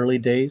in the early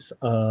days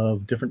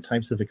of different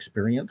types of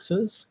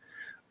experiences.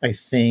 I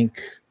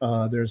think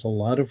there's a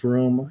lot of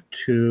room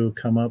to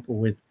come up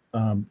with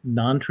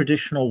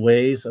non-traditional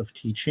ways of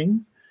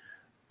teaching,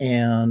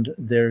 and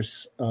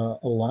there's a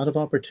lot of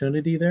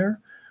opportunity there.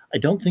 I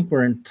don't think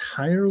we're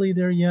entirely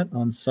there yet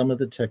on some of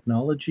the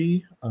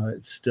technology.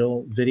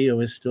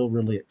 Video is still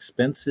really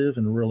expensive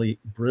and really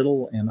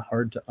brittle and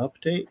hard to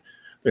update.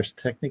 There's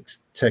techniques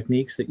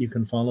that you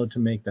can follow to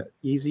make that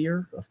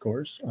easier, of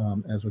course,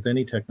 as with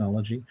any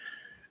technology.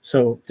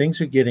 So things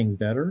are getting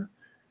better,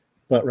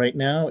 but right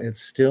now it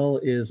still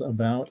is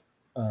about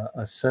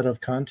a set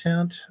of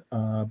content,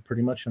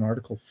 pretty much in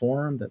article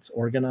form, that's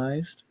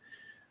organized.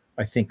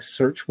 I think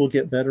search will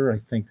get better. I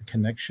think the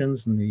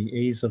connections and the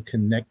ease of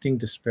connecting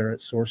disparate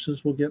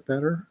sources will get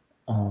better.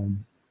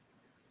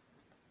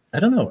 I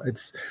don't know.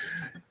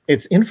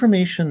 It's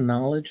information,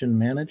 knowledge, and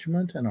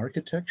management and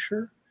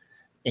architecture.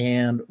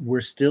 And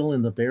we're still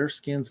in the bear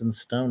skins and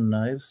stone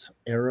knives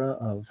era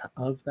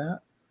of that.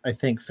 I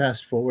think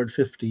fast forward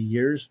 50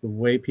 years, the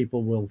way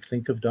people will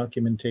think of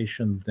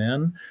documentation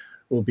then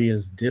will be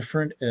as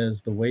different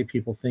as the way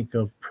people think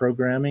of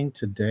programming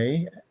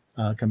today,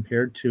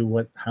 compared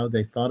to how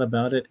they thought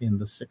about it in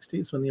the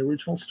 60s when the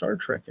original Star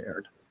Trek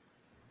aired.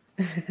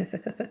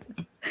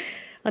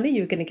 I knew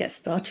you were going to get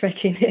Star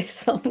Trek in here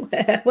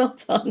somewhere. Well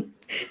done.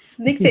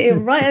 Sneaked it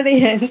in right at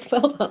the end.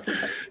 Well done.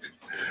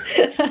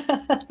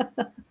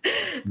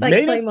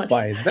 Thanks so much.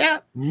 By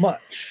that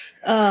much.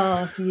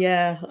 Oh,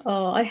 yeah.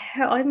 Oh,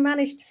 I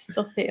managed to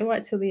stop it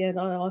right till the end.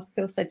 I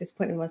feel so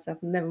disappointed in myself.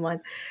 Never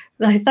mind.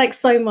 No, thanks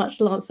so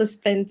much, Lance, for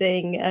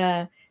spending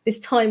this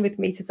time with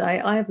me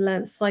today. I have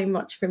learned so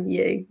much from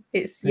you.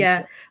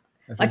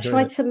 I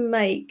tried to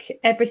make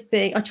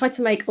everything. I tried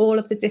to make all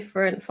of the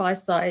different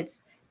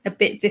firesides a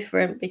bit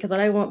different, because I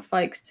don't want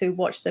folks to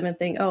watch them and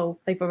think, oh,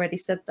 they've already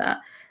said that.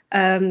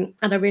 And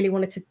I really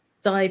wanted to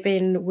dive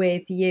in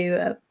with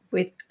you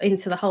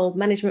into the whole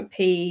management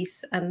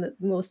piece and the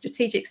more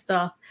strategic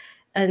stuff,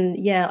 And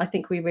yeah, I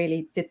think we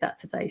really did that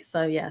today.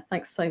 So yeah,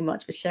 thanks so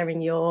much for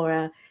sharing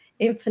your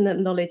infinite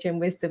knowledge and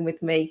wisdom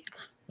with me.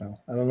 Well,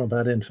 I don't know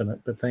about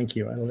infinite, but thank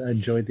you. I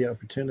enjoyed the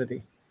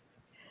opportunity.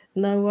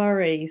 No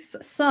worries.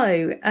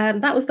 So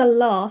that was the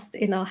last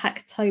in our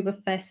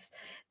Hacktoberfest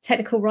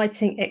Technical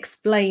Writing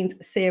Explained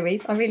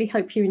series. I really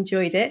hope you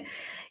enjoyed it.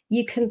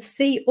 You can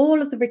see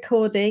all of the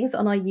recordings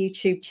on our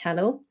YouTube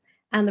channel,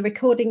 and the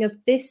recording of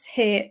this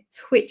here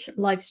Twitch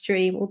live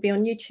stream will be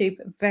on YouTube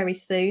very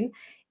soon.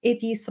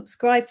 If you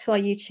subscribe to our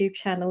YouTube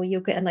channel,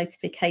 you'll get a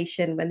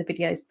notification when the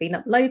video has been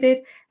uploaded,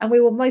 and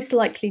we will most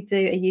likely do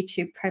a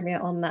YouTube premiere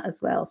on that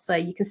as well. So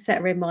you can set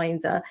a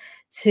reminder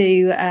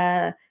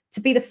to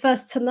be the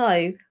first to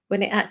know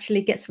when it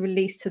actually gets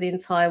released to the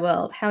entire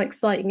world. How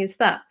exciting is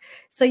that?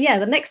 So yeah,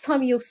 the next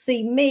time you'll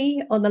see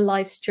me on the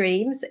live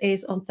streams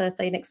is on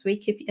Thursday next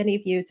week. If any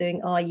of you are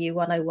doing RU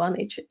 101,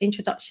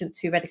 Introduction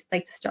to Redis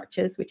Data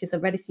Structures, which is a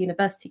Redis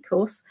University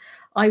course,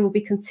 I will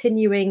be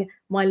continuing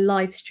my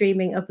live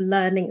streaming of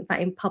learning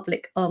that in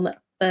public on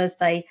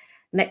Thursday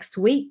next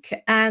week.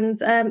 And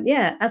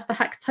yeah, as for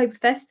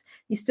Hacktoberfest,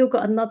 you've still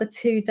got another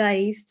 2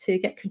 days to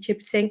get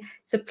contributing.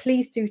 So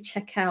please do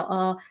check out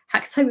our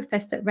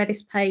Hacktoberfest at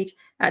Redis page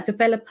at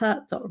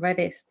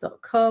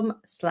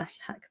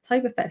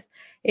developer.redis.com/Hacktoberfest.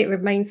 It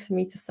remains for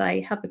me to say,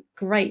 have a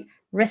great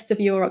rest of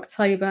your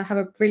October. Have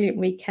a brilliant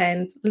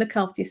weekend. Look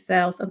after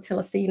yourselves until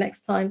I see you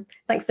next time.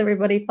 Thanks,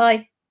 everybody.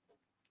 Bye.